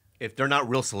 If they're not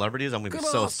real celebrities, I'm going to be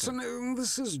Good so... afternoon,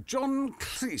 this is John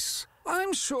Cleese.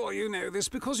 I'm sure you know this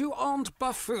because you aren't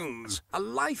buffoons. A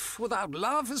life without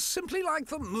love is simply like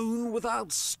the moon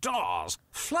without stars,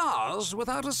 flowers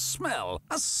without a smell,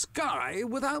 a sky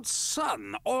without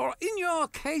sun, or, in your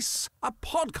case, a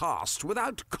podcast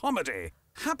without comedy.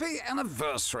 Happy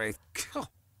anniversary.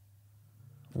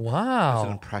 Wow. He's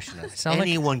an impressionist.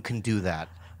 Anyone can do that.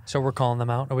 So we're calling them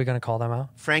out? Are we going to call them out?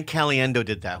 Frank Caliendo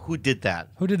did that. Who did that?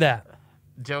 Who did that?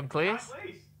 John Cleese?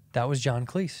 That was John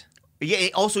Cleese. Yeah,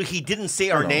 also, he didn't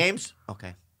say our names.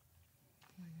 Okay.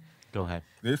 Go ahead.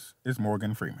 This is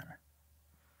Morgan Freeman.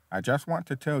 I just want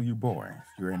to tell you boys,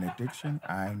 you're an addiction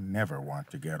I never want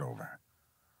to get over.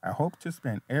 I hope to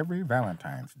spend every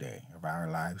Valentine's Day of our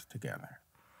lives together.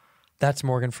 That's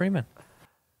Morgan Freeman.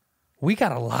 We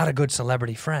got a lot of good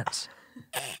celebrity friends.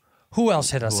 Who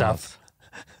else hit us up?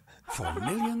 For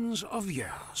millions of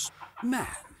years, man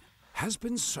has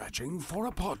been searching for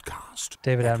a podcast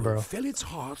David that will Attenborough. fill its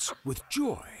hearts with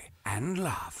joy and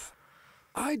love.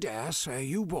 I dare say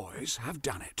you boys have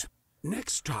done it.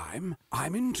 Next time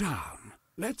I'm in town,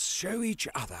 let's show each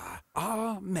other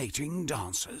our mating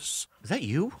dances. Is that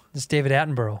you? This is David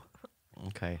Attenborough.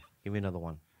 Okay, give me another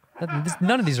one.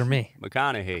 None of these are me.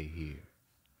 McConaughey here.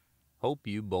 Hope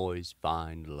you boys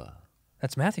find love.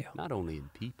 That's Matthew. Not only in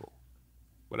people,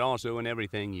 but also in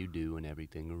everything you do and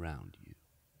everything around you.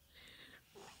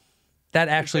 That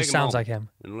actually Take a sounds moment like him.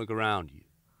 And look around you.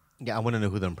 Yeah, I want to know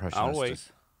who the impressionist I'll wait.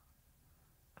 is.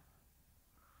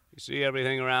 You see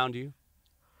everything around you?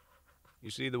 You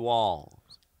see the walls.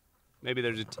 Maybe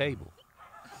there's a table.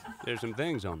 There's some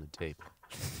things on the table.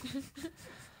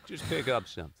 Just pick up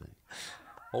something.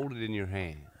 Hold it in your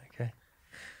hand. Okay.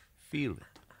 Feel it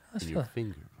Let's in feel your it.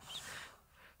 fingers.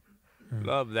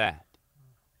 Love that.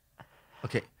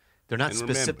 Okay, they're not And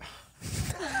specific.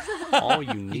 remember, all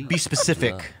you need Be is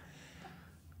specific. love.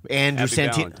 Andrew Happy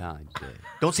Santino. Valentine's Day.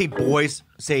 Don't say boys.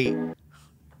 Say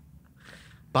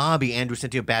Bobby, Andrew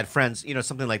Santino, bad friends. You know,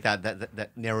 something like that.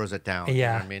 That narrows it down. You know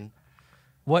Yeah. what I mean?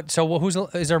 What? So who's?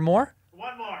 Is there more?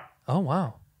 One more. Oh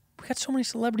wow, we got so many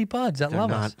celebrity buds that They're love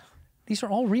not. us. These are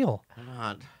all real. They're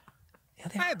not.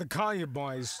 I had to call you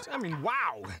boys. I mean,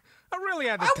 wow. I really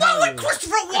had to I tell want to you. let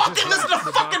Christopher Walken listen to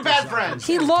fucking Bad Friends.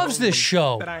 He loves this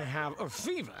show. That I have a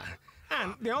fever,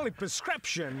 and the only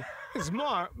prescription is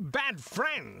more Bad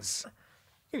Friends.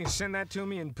 Can you send that to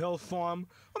me in pill form,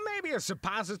 or maybe a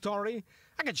suppository?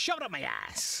 I could shove it up my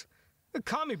ass.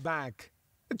 Call me back.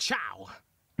 Ciao.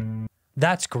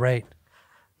 That's great.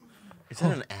 Is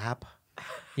that an app?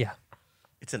 Yeah.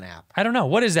 It's an app. I don't know.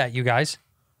 What is that, you guys?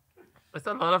 It's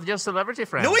a lot of your celebrity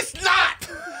friends. No, it's not.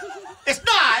 It's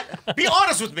not. Be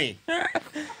honest with me.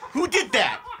 Who did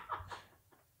that?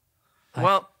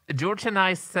 Well, George and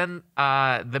I send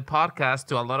the podcast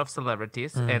to a lot of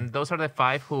celebrities, and those are the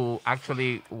 5 who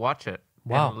actually watch it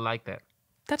Wow. and like it.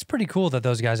 That's pretty cool that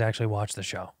those guys actually watch the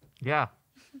show. Yeah.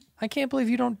 I can't believe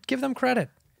you don't give them credit.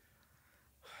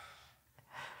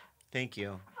 Thank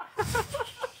you.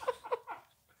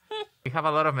 We have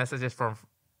a lot of messages from.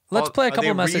 Let's play a Are couple they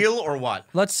of messages. real or what?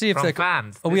 Let's see if From they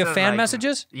fans. Oh, we These have are fan like-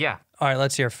 messages? Yeah. All right,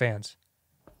 let's hear fans.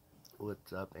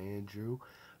 What's up, Andrew,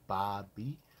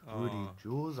 Bobby, Rudy,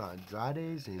 Jules,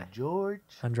 Andrades, and George?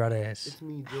 Andrades. It's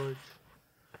me, George.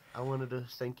 I wanted to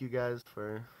thank you guys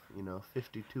for,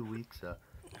 52 weeks of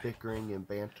bickering and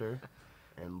banter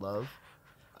and love.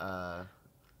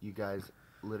 You guys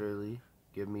literally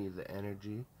give me the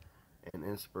energy and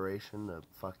inspiration to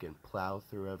fucking plow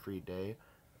through every day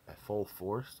at full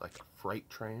force like a freight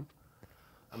train.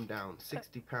 I'm down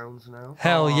 60 pounds now.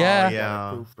 Hell yeah. I got Yeah.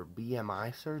 approved for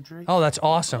BMI surgery. Oh, that's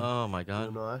awesome. Oh my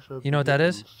God. You know what that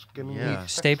is? Skinny Yeah.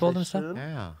 Stapled and stuff? soon.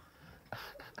 Yeah.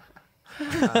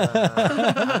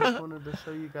 I just wanted to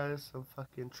show you guys some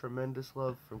fucking tremendous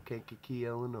love from Kankakee,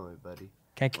 Illinois, buddy.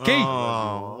 Kankakee.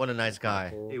 Oh, what a nice guy.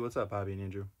 Hey, what's up, Bobby and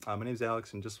Andrew? My name's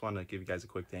Alex, and just want to give you guys a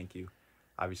quick thank you.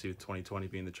 Obviously, with 2020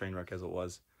 being the train wreck as it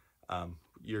was,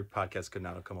 your podcast could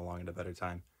not have come along at a better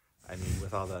time. I mean,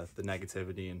 with all the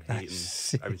negativity and hate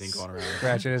and everything going around.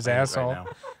 Scratching his right asshole.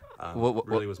 now, What-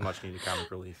 really was much needed comic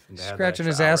relief. And to have that Scratching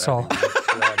his extra hour asshole. every week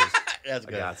for that is That's a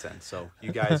good. godsend. So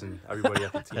you guys and everybody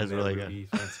at the team, That's there, really Rudy,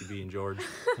 Fancy B, and George,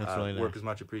 That's really work nice. is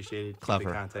much appreciated. Keep Clever.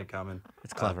 the content coming.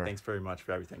 It's clever. Thanks very much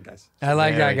for everything, guys. I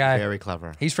like that Very, guy. very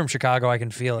clever. He's from Chicago. I can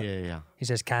feel it. Yeah, yeah. He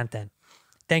says content.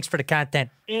 Thanks for the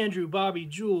content. Andrew, Bobby,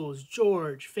 Jules,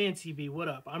 George, Fancy B, what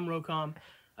up? I'm Rocom.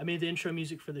 I made the intro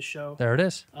music for the show. There it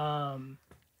is.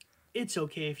 It's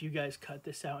okay if you guys cut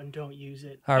this out and don't use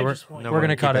it. All right, I we're just want going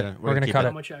to cut it. in. We're going to keep cut how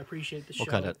it. much I appreciate the We'll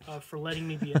show cut it. For letting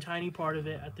me be a tiny part of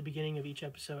it at the beginning of each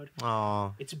episode.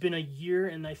 Aw. It's been a year,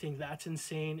 and I think that's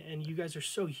insane. And you guys are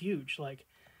so huge. Like,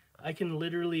 I can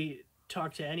literally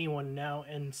talk to anyone now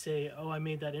and say, "Oh, I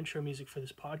made that intro music for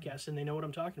this podcast," and they know what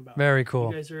I'm talking about. Very cool.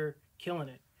 You guys are killing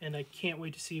it, and I can't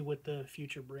wait to see what the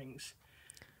future brings.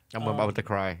 I'm about to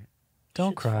cry.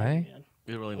 Don't Shit's funny, cry. man.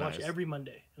 You're really I watch nice. every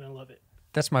Monday, and I love it.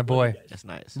 That's my boy. That's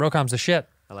nice. Rocom's the shit.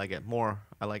 I like it. More.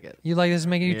 I like it. You like this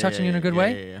making you Yeah, touching you in a good yeah,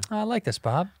 way? yeah, yeah. Oh, I like this,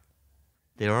 Bob.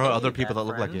 There are other people that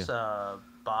look like you.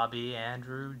 Bobby,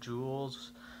 Andrew,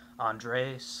 Jules,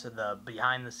 Andrés, the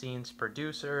behind-the-scenes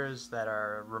producers that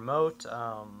are remote,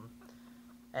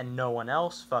 and no one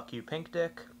else. Fuck you, Pink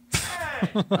Dick.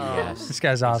 Yes. This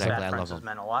guy's awesome. Bad Friends has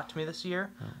meant a lot to me this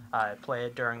year. I play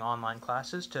it during online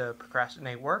classes to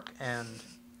procrastinate work, and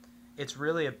it's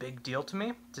really a big deal to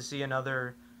me to see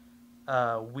another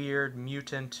weird,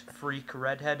 mutant, freak,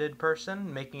 redheaded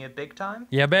person making it big time.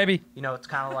 Yeah, baby. You know, it's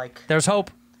kind of like... There's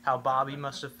hope. How Bobby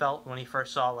must have felt when he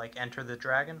first saw, like, Enter the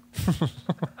Dragon.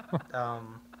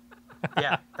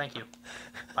 Yeah, thank you.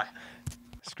 Bye.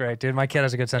 It's great, dude. My kid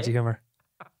has a good sense of humor.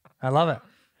 I love it.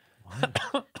 Enter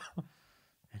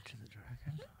the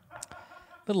Dragon.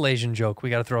 Little Asian joke. We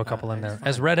got to throw a couple in there.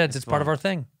 As redheads, it's part of our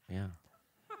thing. Yeah.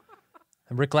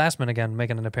 And Rick Glassman again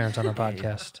making an appearance on our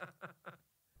podcast.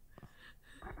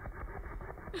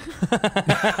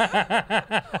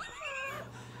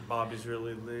 Bobby's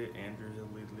really lit, Andrew's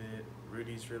really lit,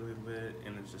 Rudy's really lit,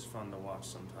 and it's just fun to watch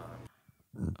sometimes.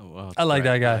 Oh, well, I like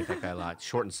that guy. I like that guy a lot.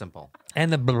 Short and simple.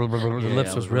 And the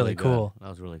lips was really cool. That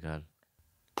was really good.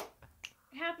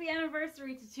 Happy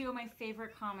anniversary to two of my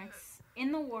favorite comics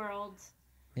in the world.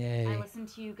 Yay. I listen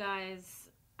to you guys,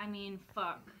 I mean,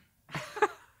 fuck.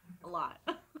 A lot.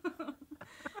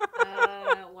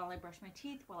 While I brush my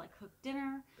teeth, while I cook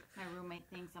dinner. My roommate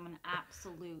thinks I'm an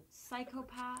absolute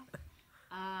psychopath.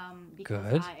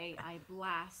 Because Good. I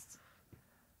blast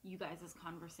you guys'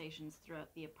 conversations throughout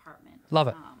the apartment. Love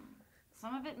it.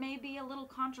 Some of it may be a little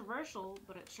controversial,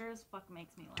 but it sure as fuck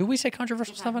makes me laugh. Do we say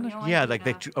controversial stuff on it? Yeah, like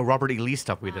the Robert E. Lee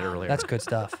stuff we did earlier. That's good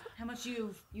stuff. How much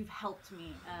you've helped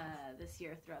me this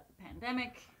year throughout the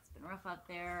pandemic. It's been rough out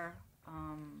there.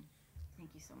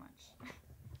 Thank you so much.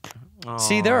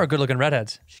 See, there are good-looking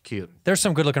redheads. She's cute. There's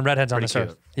some good-looking redheads on Pretty this earth.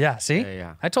 cute. Yeah, see?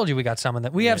 Yeah. I told you we got some in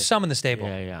the... We have some in the stable.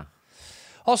 Yeah.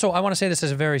 Also, I want to say this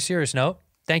as a very serious note.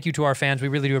 Thank you to our fans. We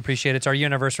really do appreciate it. It's our year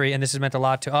anniversary, and this has meant a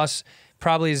lot to us.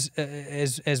 Probably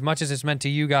as much as it's meant to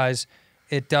you guys.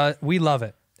 It does. We love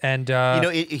it. And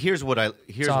here's what I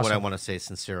awesome. want to say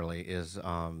sincerely is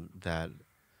that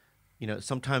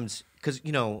sometimes because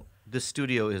this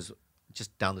studio is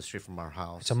just down the street from our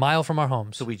house. It's a mile from our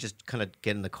homes. So we just kind of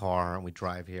get in the car and we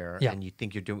drive here. Yeah. And you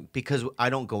think you're doing because I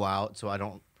don't go out, so I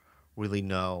don't really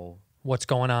know what's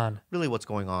going on. Really, what's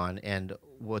going on and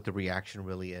what the reaction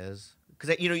really is.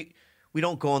 Because we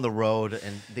don't go on the road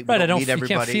and we don't meet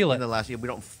everybody. You can't feel it. In the last year. We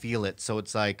don't feel it, so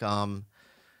it's like so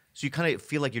you kind of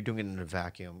feel like you're doing it in a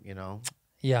vacuum,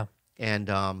 Yeah. And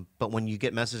but when you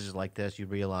get messages like this, you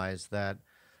realize that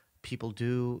people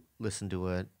do listen to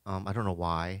it. I don't know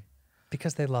why.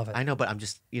 Because they love it. I know, but I'm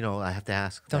just I have to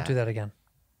ask. Don't do that again.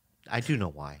 I do know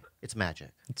why. It's magic.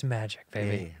 It's magic,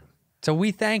 baby. Yeah. So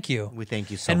we thank you. We thank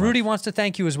you so and much. Rudy wants to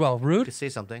thank you as well. Rudy, say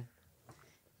something.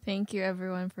 Thank you,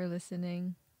 everyone, for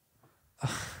listening.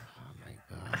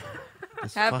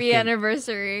 This Happy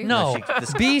anniversary. No,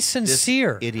 be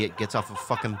sincere. This idiot gets off a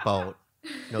fucking boat,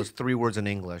 knows 3 words in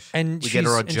English. And we get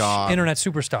her a job. Internet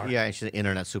superstar. Yeah, she's an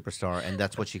internet superstar, and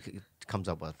that's what she comes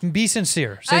up with. Be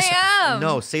sincere. I am.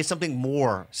 No, say something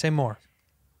more. Say more.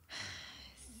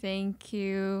 Thank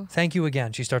you. Thank you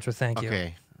again. She starts with thank you.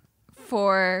 Okay.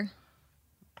 For.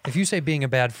 If you say being a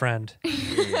bad friend.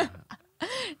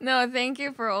 No, thank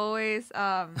you for always.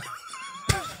 I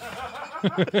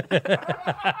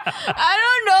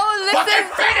don't know. Listen.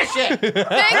 Fucking finish it.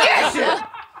 Thank you.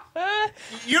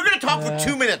 You're gonna talk for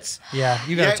 2 minutes. Yeah,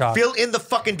 you gotta talk. Fill in the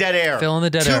fucking dead air. Fill in the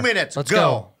dead air. 2 minutes. Let's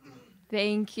go.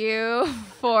 Thank you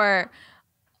for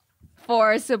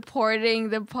supporting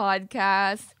the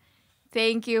podcast.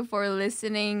 Thank you for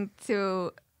listening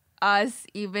to us,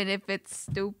 even if it's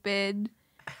stupid.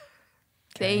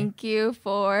 Thank you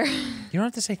for. You don't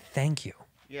have to say thank you.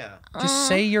 Yeah. Just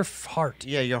say your heart.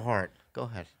 Yeah, your heart. Go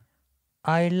ahead.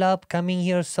 I love coming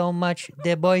here so much.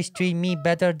 The boys treat me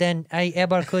better than I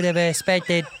ever could have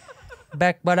expected.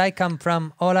 Back where I come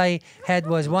from, all I had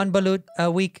was 1 balut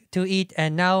a week to eat,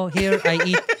 and now here I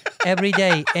eat every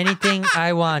day, anything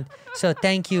I want. So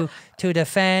thank you to the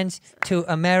fans, to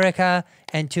America,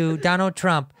 and to Donald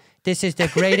Trump. This is the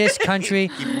greatest country.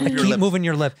 Keep moving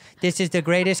your lip. This is the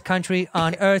greatest country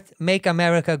on earth. Make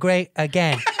America great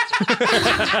again.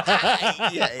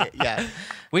 Yeah.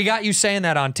 We got you saying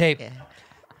that on tape.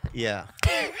 Yeah.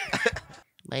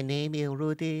 My name is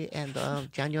Rudy, and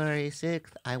January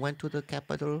 6th, I went to the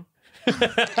Capitol,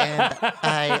 and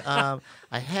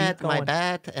I had my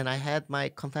bat, and I had my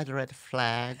Confederate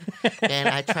flag, and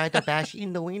I tried to bash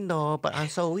in the window, but I'm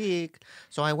so weak,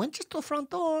 so I went just to the front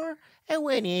door, and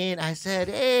went in. I said,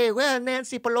 hey, where's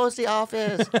Nancy Pelosi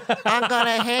office? I'm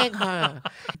gonna hang her.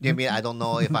 I mean, I don't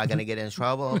know if I'm gonna get in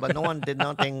trouble, but no one did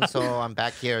nothing, so I'm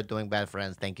back here doing bad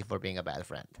friends. Thank you for being a bad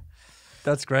friend.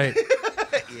 That's great.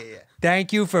 Yeah.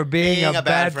 Thank you for being a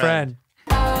bad friend.